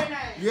name. Yeah.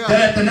 Yeah.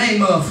 That at the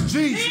name of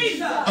Jesus.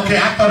 Okay,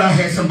 I thought I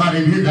had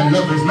somebody here that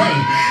loved his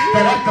name.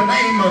 That at the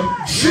name of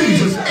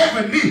Jesus,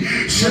 every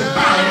knee should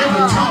bow and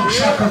every tongue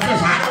shall confess.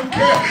 I don't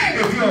care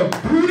if you're a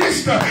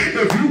Buddhist,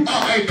 if you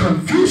are a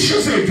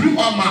Confucius, if you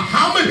are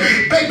Muhammad,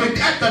 baby,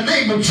 at the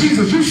name of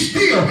Jesus, you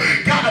still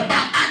got to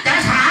bow.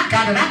 That's how I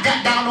got it. I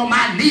got down on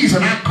my knees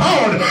and I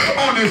called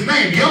on his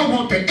name. You don't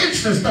want the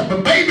instant stuff,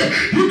 but baby,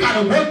 you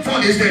got to work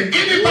for it. Is there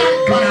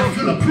anybody? God, I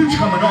feel a preach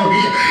coming on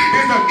here.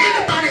 Is there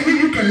anybody here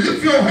you can lift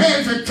your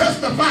hands and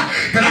testify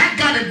that I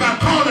got it by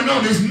calling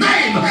on his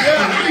name? A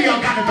lot of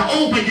y'all got it the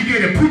old way. You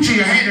get a preach in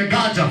your hand and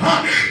God's your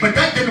heart, but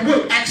that didn't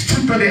work. Acts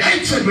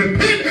 2:38 said,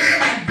 repent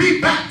and be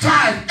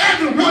baptized,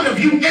 every one of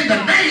you, in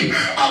the name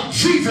of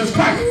Jesus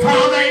Christ.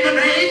 Father in the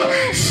name,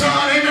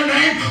 Son in the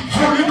name,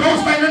 Holy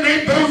Ghost in the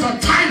name. Those are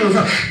titles,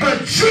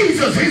 but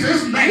Jesus is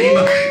his name.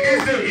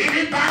 Is there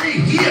anybody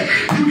here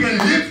you can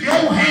lift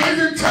your hands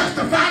and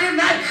testify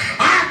tonight?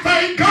 I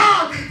thank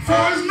God for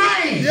his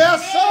name.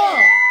 Yes,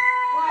 sir.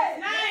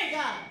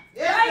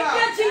 Thank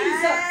you,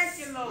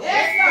 Jesus.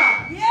 Yes,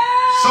 God.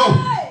 Yes. So,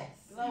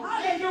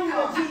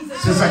 Hallelujah,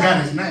 Jesus. since I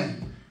got his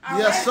name,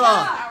 Yes, sir.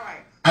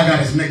 I got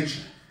his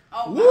nature.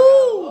 Woo.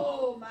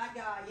 Oh, my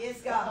God.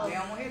 Yes, God. They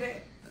don't want to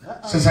hear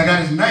that. Since I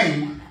got his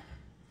name,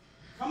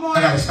 Come on.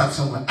 I got to stop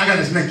somewhere. I got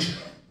his nature.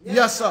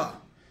 Yes, sir.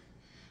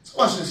 So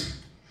watch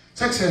this.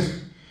 Text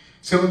says,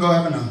 so we go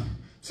have enough.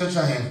 Since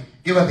I have,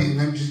 give out these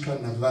names, just cut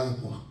enough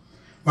valuable.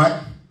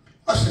 Right?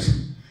 Watch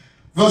this.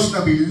 Verse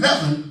number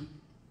 11.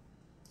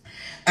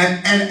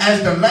 And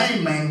as the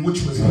lame man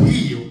which was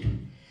healed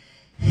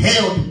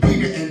held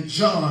Peter and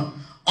John,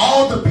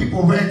 all the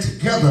people ran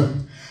together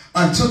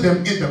unto them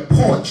in the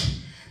porch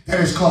that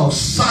is called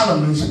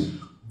Solomon's,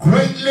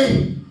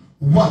 greatly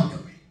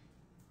wondering.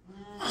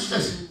 Watch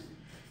this.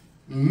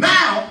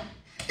 Now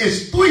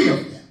it's three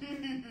of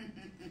them.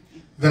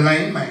 The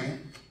lame man,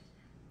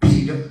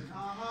 Peter,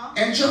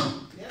 and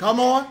John. Come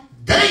on.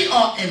 They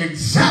are an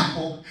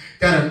example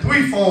that a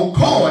threefold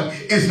cord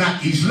is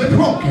not easily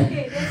broken.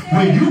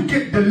 When you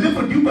get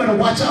delivered, you better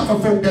watch out for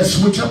folk that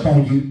switch up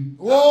on you.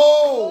 Whoa.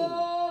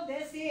 Oh,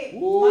 that's it.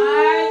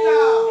 My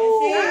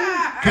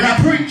God. That's it. Can I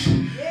preach?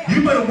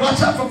 You better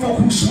watch out for folk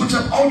who switch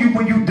up on you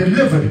when you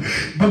delivered.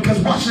 Because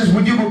watch this,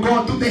 when you were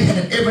going through, they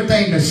had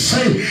everything to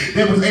say.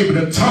 They was able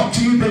to talk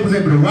to you. They was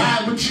able to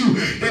ride with you.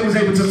 They was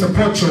able to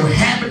support your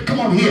habit.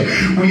 Come on here.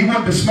 When you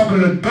wanted to smoke a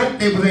little dope,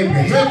 they was able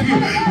to help you.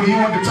 When you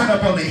wanted to turn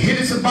up on the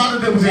Hennessy bottle,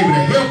 they was able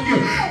to help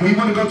you. When you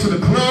want to go to the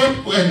club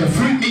and the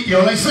freak meet,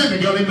 y'all ain't saying that.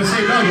 Y'all ain't been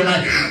saying no. You're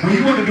like, when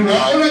you want to do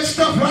all that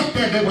stuff right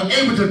there, they were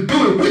able to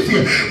do it with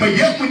you. But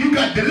yet when you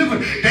got delivered,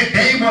 they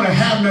ain't want to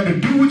have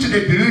nothing to do with you.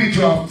 They deleted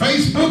you on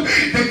Facebook.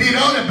 They did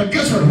all that. But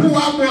guess what? Who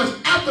I was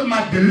after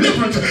my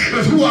deliverance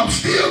is who I'm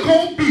still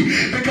going to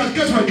be. Because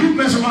guess what? You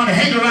mess around and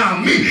hang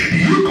around me,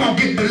 you going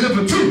to get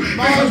delivered too.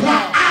 Because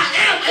why? I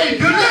am a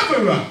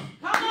deliverer.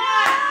 Come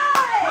on.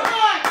 Come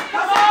on.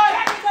 Come on.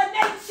 That is a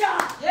nature.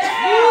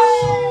 Yes.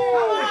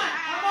 Come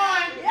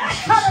on.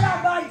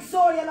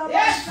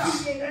 Yes.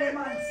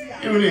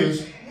 Here it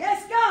is.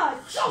 Yes, God.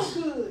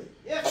 So good.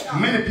 Yes,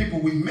 God. Many people,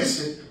 we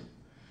miss it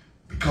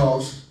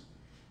because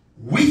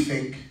we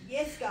think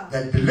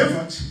that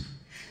deliverance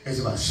is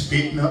about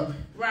spitting up,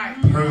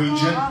 purging.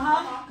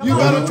 You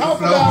gotta talk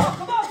about.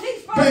 Come on,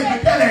 teach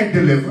Baby, that ain't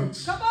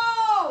deliverance. Come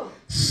on.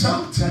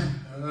 Sometimes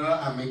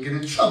I may get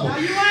in trouble. No,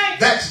 you ain't.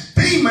 That's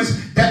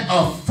demons that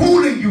are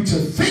fooling you to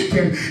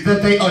thinking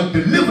that they are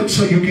delivered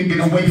so you can get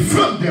away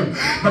from them.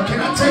 But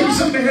can I tell you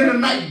something here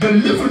tonight?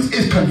 Deliverance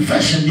is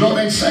confession. Y'all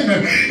ain't saying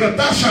that. If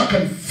thou shalt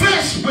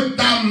confess with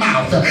thy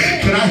mouth,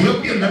 can I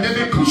help you?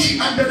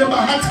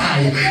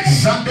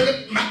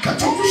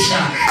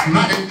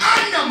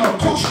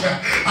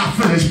 I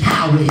feel his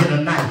power here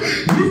tonight.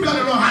 You've got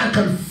to know how to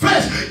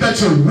confess that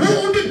you're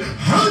wounded,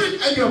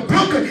 hurted, and you're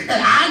broken, and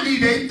I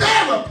need a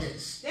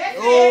therapist. That's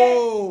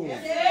Oh. it.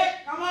 That's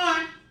it. Come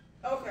on.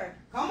 Okay.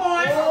 Come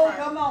on. Oh,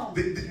 come on.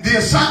 The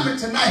assignment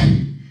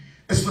tonight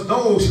is for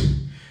those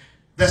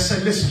that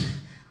say, listen,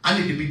 I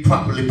need to be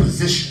properly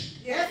positioned.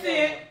 That's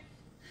it.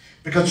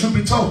 Because truth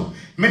be told,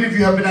 many of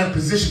you have been out of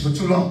position for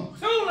too long.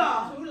 Too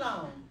long. Too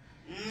long.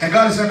 And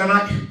God is saying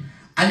tonight,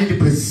 I need to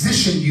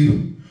position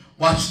you,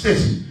 watch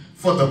this,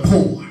 for the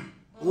poor.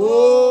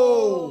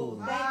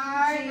 Whoa.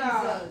 Thank you,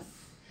 Jesus.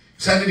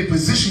 So I need to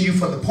position you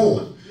for the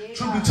poor. Yeah.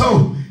 Truth be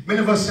told, many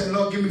of us say,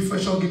 Lord, give me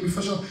fresh oil, give me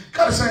fresh oil.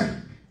 God is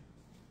saying,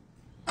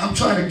 I'm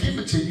trying to give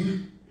it to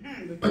you,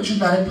 but you're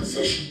not in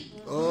position.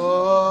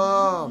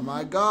 Oh,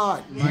 my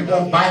God. You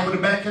want Bible to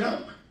back it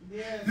up?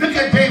 Yeah. Look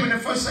at David in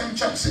 1 Samuel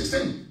chapter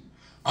 16.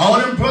 All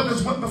them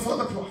brothers went before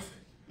the prophet.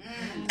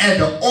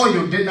 And the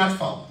oil did not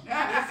fall.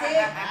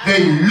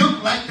 They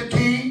looked like the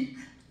king,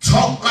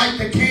 talked like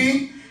the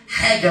king,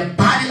 had the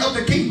body of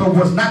the king but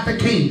was not the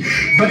king.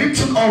 But it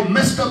took old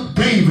messed up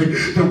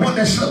David, the one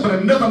that slept with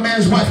another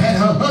man's wife, had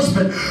her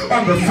husband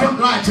on the front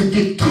line to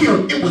get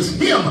killed. It was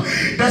him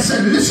that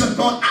said, listen,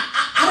 Lord,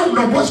 I don't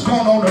know what's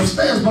going on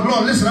upstairs, but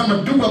Lord, listen, I'm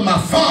going to do what my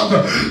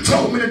father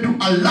told me to do.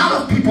 A lot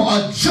of people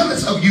are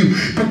jealous of you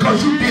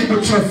because you did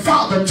what your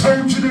father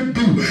told you to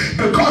do,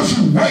 because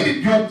you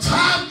waited your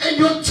time and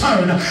your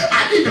turn.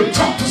 I need to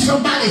talk to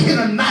somebody here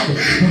tonight.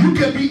 You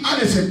can be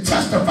honest and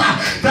testify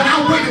that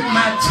I waited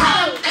my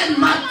time and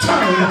my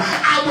turn.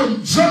 I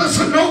wasn't jealous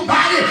of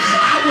nobody.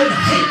 I wasn't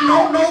hating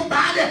on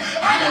nobody.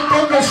 I didn't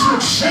throw no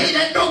slick shade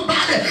at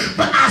nobody,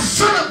 but I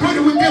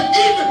celebrated with them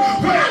even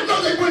when I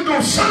know they weren't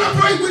going to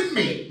celebrate with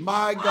me.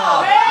 My God.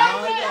 Well,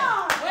 My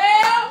God.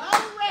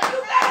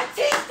 you gotta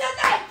teach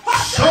tonight,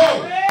 Papa. So,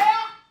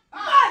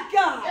 My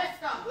God.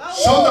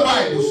 so the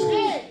Bible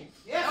says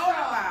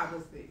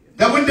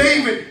that when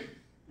David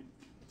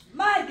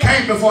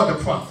came before the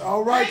prophet.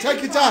 All right,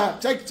 take your time.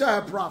 Take your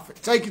time, prophet.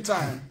 Take your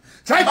time.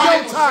 Take your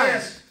Bible time.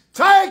 says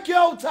Take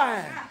your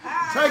time.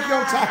 Take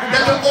your time.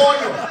 that the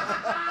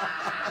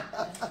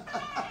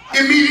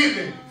oil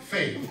immediately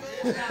faded.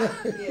 And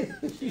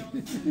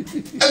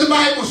the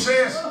Bible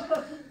says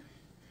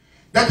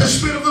that the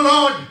Spirit of the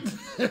Lord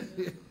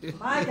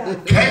My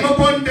God. came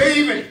upon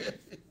David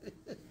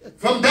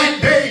from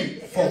that day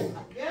forward.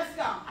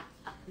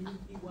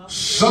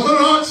 So the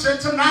Lord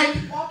said tonight,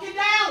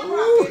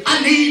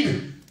 I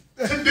need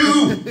to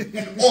do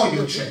an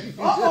oil change.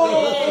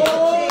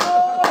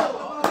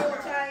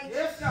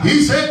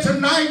 He said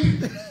tonight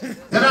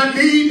that I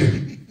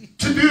need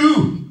to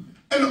do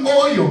an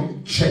oil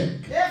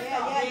change.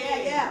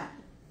 Yeah.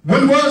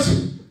 When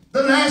was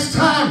the last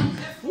time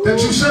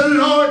that you said,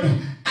 Lord,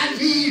 I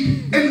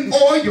need an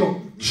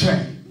oil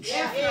change?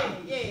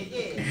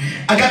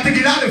 I got to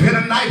get out of here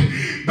tonight.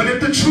 But if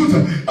the truth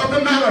of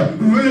the matter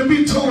really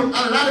be told,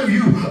 a lot of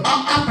you are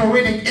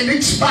operating in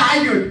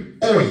expired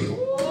oil.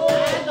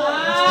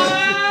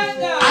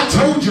 I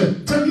told you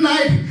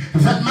tonight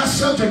that my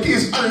subject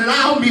is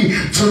allow me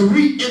to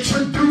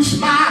reintroduce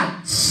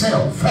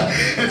myself.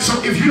 And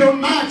so if you don't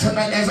mind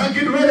tonight, as I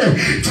get ready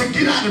to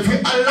get out of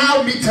here,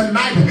 allow me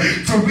tonight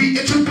to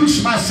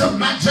reintroduce myself,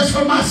 not just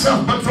for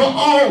myself, but for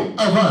all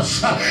of us.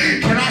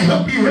 Can I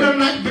help you here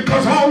tonight?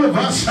 Because all of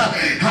us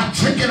have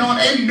taken on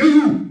a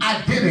new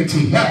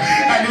identity.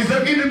 And is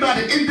there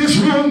anybody in this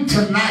room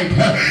tonight?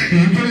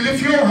 You can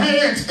lift your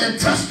hands and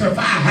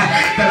testify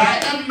that I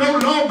am no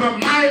longer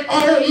my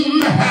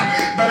own,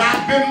 but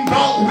I've been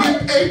bought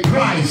with a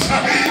price.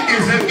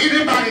 Is there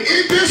anybody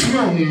in this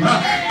room?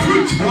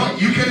 Preach, boy,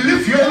 you can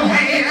lift your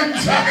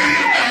hands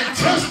and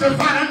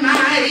testify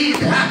tonight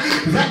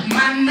that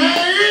my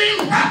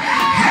name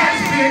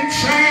has been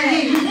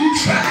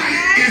changed.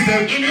 Is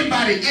there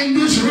anybody in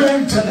this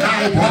room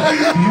tonight?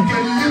 You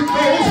can lift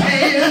those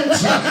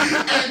hands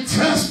and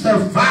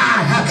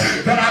testify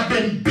that I've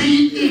been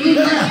beaten,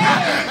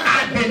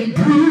 I've been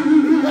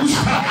bruised,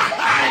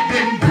 I've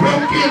been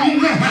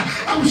broken.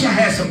 I wish I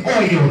had some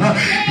oil.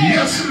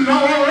 Yes,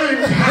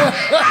 Lord,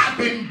 I've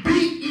been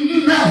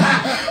beaten,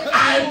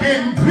 I've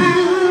been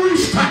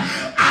bruised,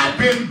 I've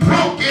been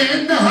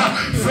broken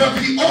for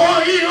the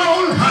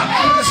oil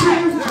to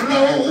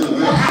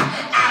flow.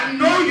 I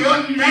know your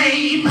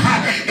name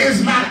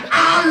is not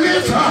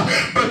Olive,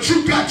 but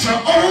you got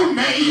your own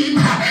name.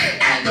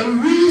 And the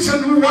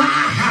reason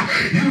why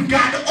you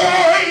got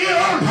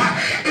oil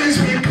is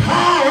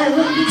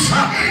because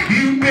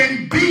you've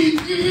been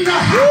beaten,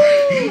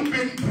 you've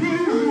been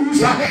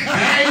bruised,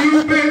 and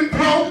you've been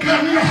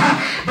broken.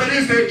 But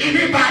is there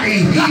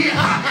anybody here,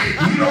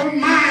 you don't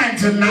mind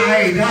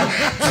tonight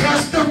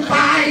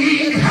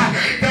testifying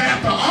that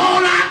after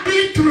all I've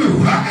been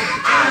through,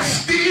 I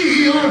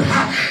still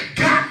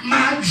got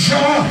my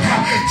joy?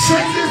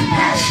 Since this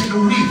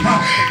Passion Week,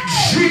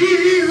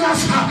 Jesus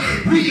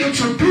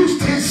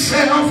reintroduced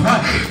himself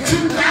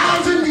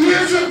 2,000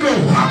 years ago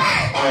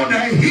on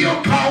a hill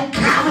called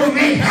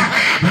Calvary.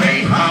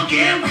 They hung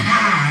him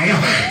high,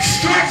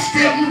 stretched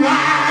him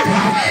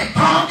wide,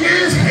 hung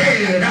his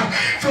head.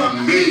 For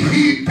me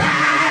he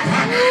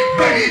died,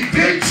 but he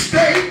didn't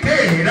stay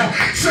dead.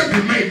 So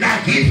you may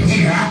not get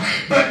here,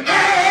 but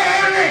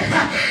early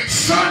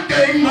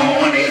Sunday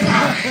morning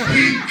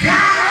he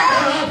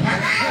got up.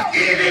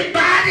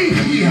 Anybody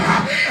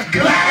here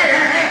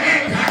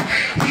glad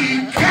he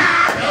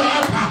got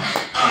up?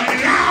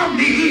 Allow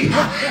me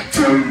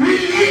to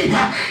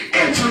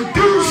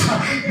reintroduce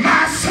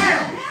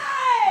myself.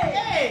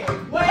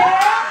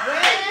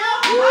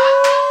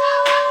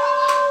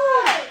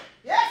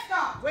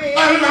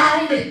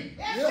 Allow me.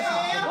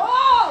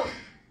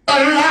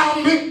 Allow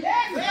me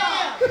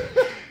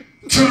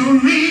to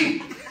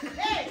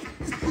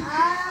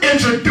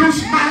reintroduce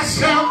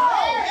myself.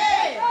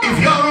 If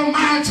y'all don't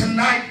mind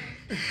tonight,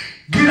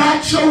 get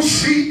out your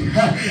seat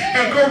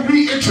and go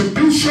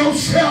reintroduce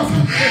yourself.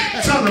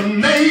 Tell them,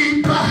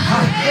 neighbor,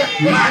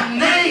 my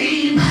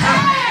name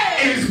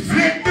is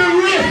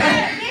Victory.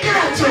 Get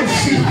out your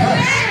seat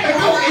and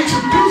go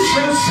introduce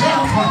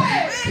yourself.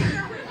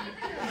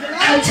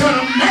 And tell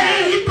them,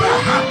 neighbor,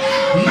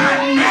 my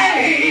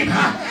name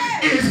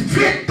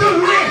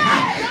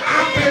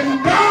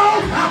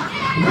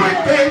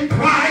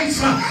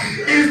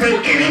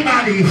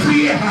you're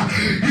here,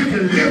 you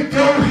can lift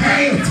your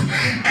hands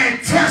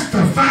and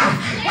testify.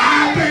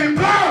 I've been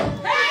broke.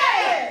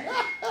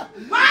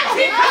 I've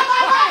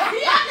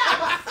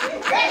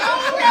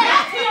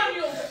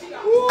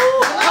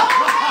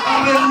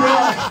been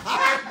broke.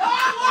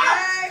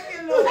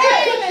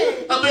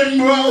 I've been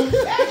broke.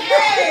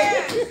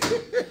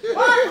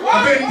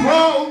 I've been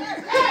broke.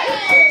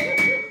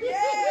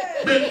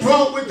 Been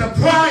broke with the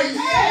price.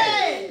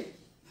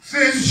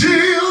 Since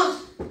Jesus.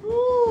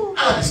 I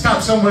gotta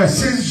stop somewhere.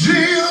 Since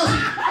Jesus,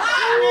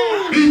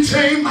 he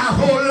changed my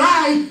whole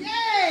life.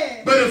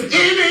 But if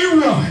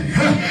anyone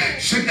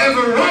should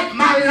ever write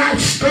my life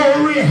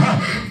story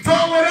for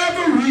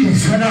whatever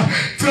reason,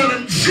 tell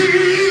them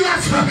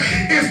Jesus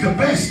is the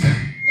best thing.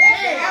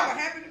 That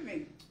happened to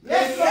me.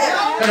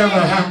 That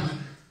ever happened.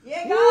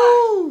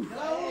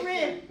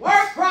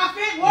 Work,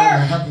 prophet, That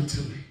ever happened to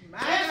me.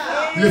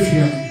 Lift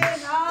your hands.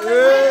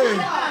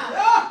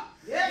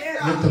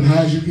 Lift them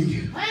high as you can get.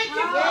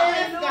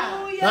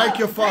 Thank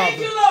you, Father. Thank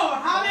you, Lord.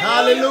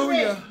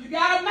 Hallelujah. You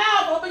got a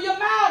mouth. Open your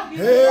mouth. Give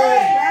Hey.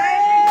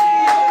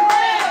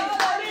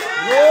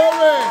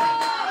 Glory.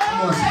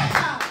 Come on, son.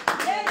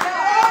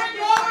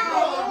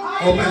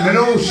 Open the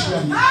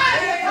ocean.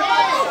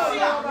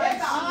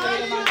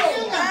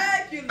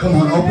 Come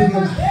on, open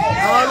your mouth.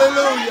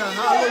 Hallelujah.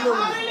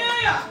 Hallelujah.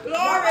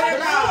 Glory to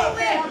God.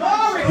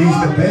 He's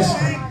the best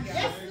thing.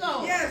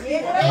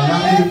 Allow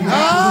me to be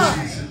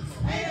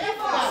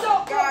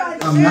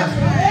I'm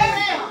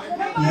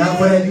not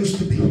what I used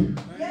to be.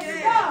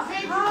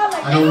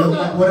 I don't look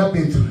like what I've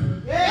been through.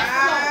 I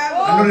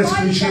know that's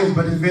cliches,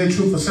 but it's very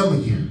true for some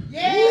of you.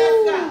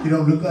 You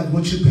don't look like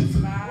what you've been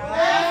through.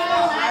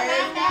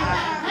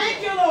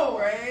 Thank you,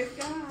 Lord.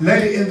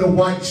 Lady in the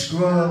white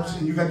scrubs,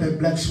 and you got that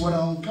black sweater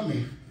on. Come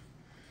here.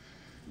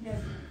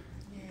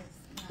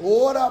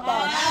 What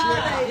about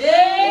shit?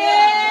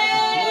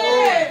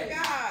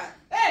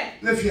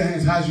 Lift your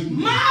hands high as you can.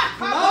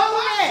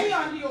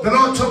 The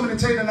Lord told me to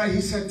tell you tonight,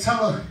 he said,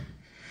 tell her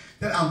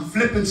that I'm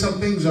flipping some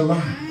things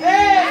around.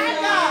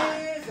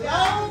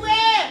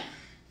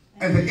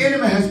 And the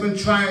enemy has been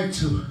trying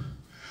to,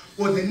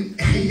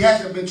 he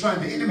hasn't been trying,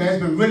 the enemy has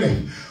been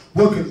really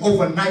working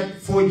overnight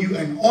for you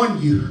and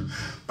on you.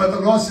 But the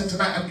Lord said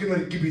tonight, I'm going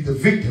to give you the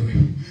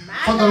victory.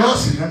 For the Lord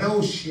said, I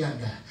know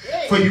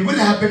for you really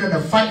have been in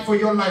a fight for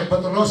your life,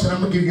 but the Lord said, I'm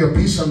going to give you a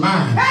peace of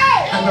mind.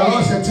 And the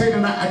Lord said, tell you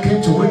tonight, I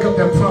came to wake up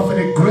that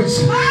prophetic grace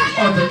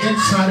on the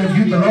inside of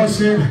you. The Lord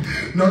said,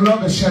 no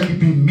longer shall you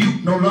be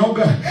mute, no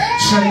longer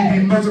shall you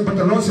be muzzled, but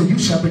the Lord said, you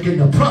shall begin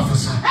to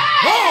prophesy.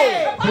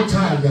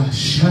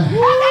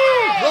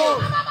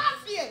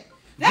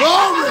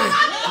 Glory.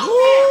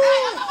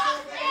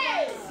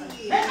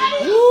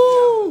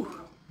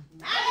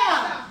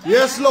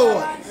 Yes,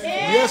 Lord.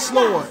 Yes,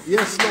 Lord.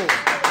 Yes, Lord.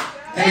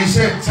 And he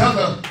said, tell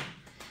her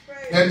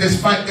that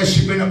this fight that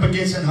she's been up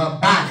against in her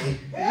body,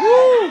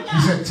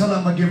 he said, tell her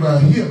I'm going to give her a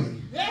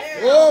healing.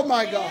 Oh,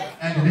 my God.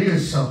 And it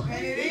is so.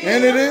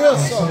 And it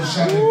is so. So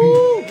shall it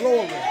be.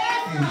 Glory.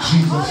 In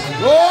Jesus' name.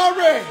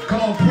 Glory.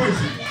 Come on, praise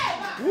him.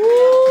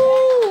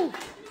 Woo.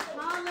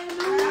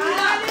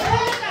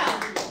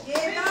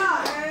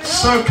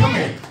 Sir, come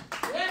here.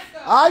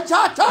 I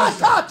ta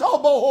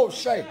boho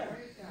say.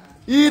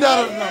 Eat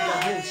out of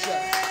the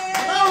say.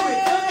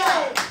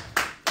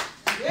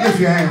 Lift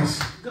your hands.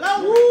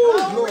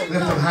 Glory. Lift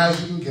them high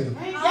as you can get them.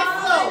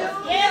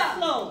 Yes,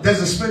 Lord.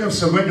 There's a spirit of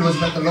surrenderance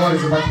that the Lord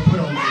is about to put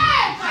on you.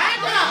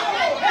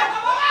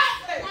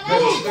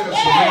 There's a spirit of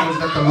surrenderance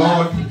that the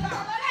Lord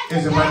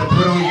is about to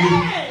put on you.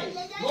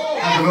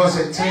 And the Lord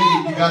said, tell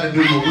you, you got to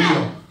do your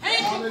will.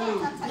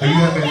 And you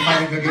have been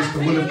fighting against the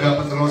will of God,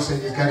 but the Lord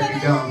said it's got to be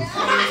done.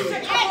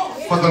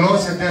 For the Lord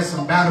said there's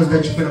some battles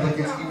that you've been up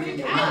against even in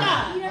your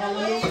mind.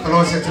 But the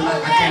Lord said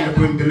tonight, I came to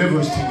bring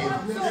deliverance to you.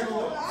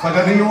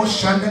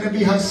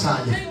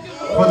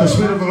 For the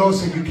Spirit of the Lord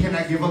said you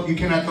cannot give up, you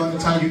cannot throw in the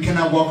towel, you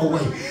cannot walk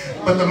away.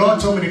 But the Lord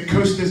told me to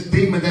curse this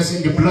demon that's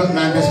in your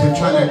bloodline that's been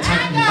trying to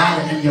attack your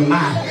body and your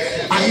mind.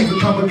 I even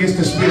come against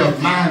the spirit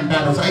of mind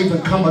battles. I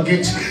even come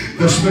against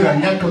the spirit of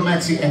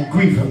necromancy and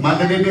grief.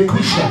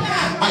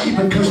 I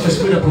even curse the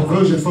spirit of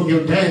perversion from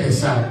your daddy's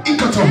side. In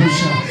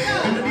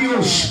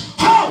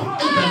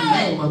the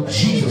name of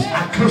Jesus,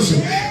 I curse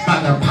it by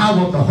the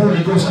power of the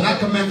Holy Ghost, and I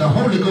command the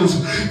Holy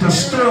Ghost to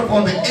stir up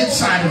on the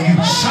inside of you.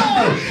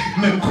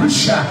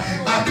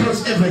 I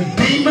curse every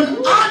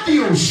demon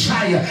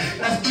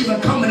that's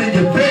even coming in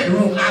your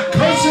bedroom. I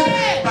curse it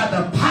by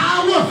the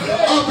power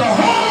of the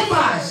Holy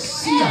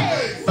Ghost,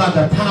 by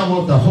the power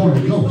of the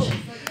Holy Ghost,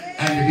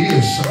 and it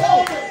is so.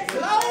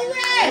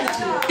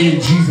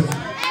 In Jesus'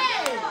 name.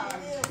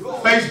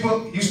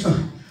 Facebook,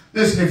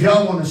 listen, if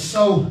y'all want to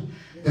sow,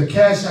 the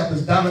Cash App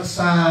is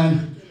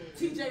 $sign.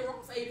 TJ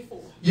Ross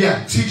 84.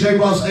 Yeah, TJ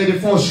Ross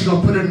 84. She's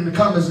going to put it in the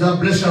comments. God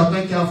bless y'all.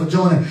 Thank y'all for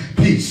joining.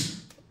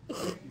 Peace.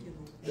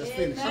 Just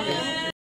finish.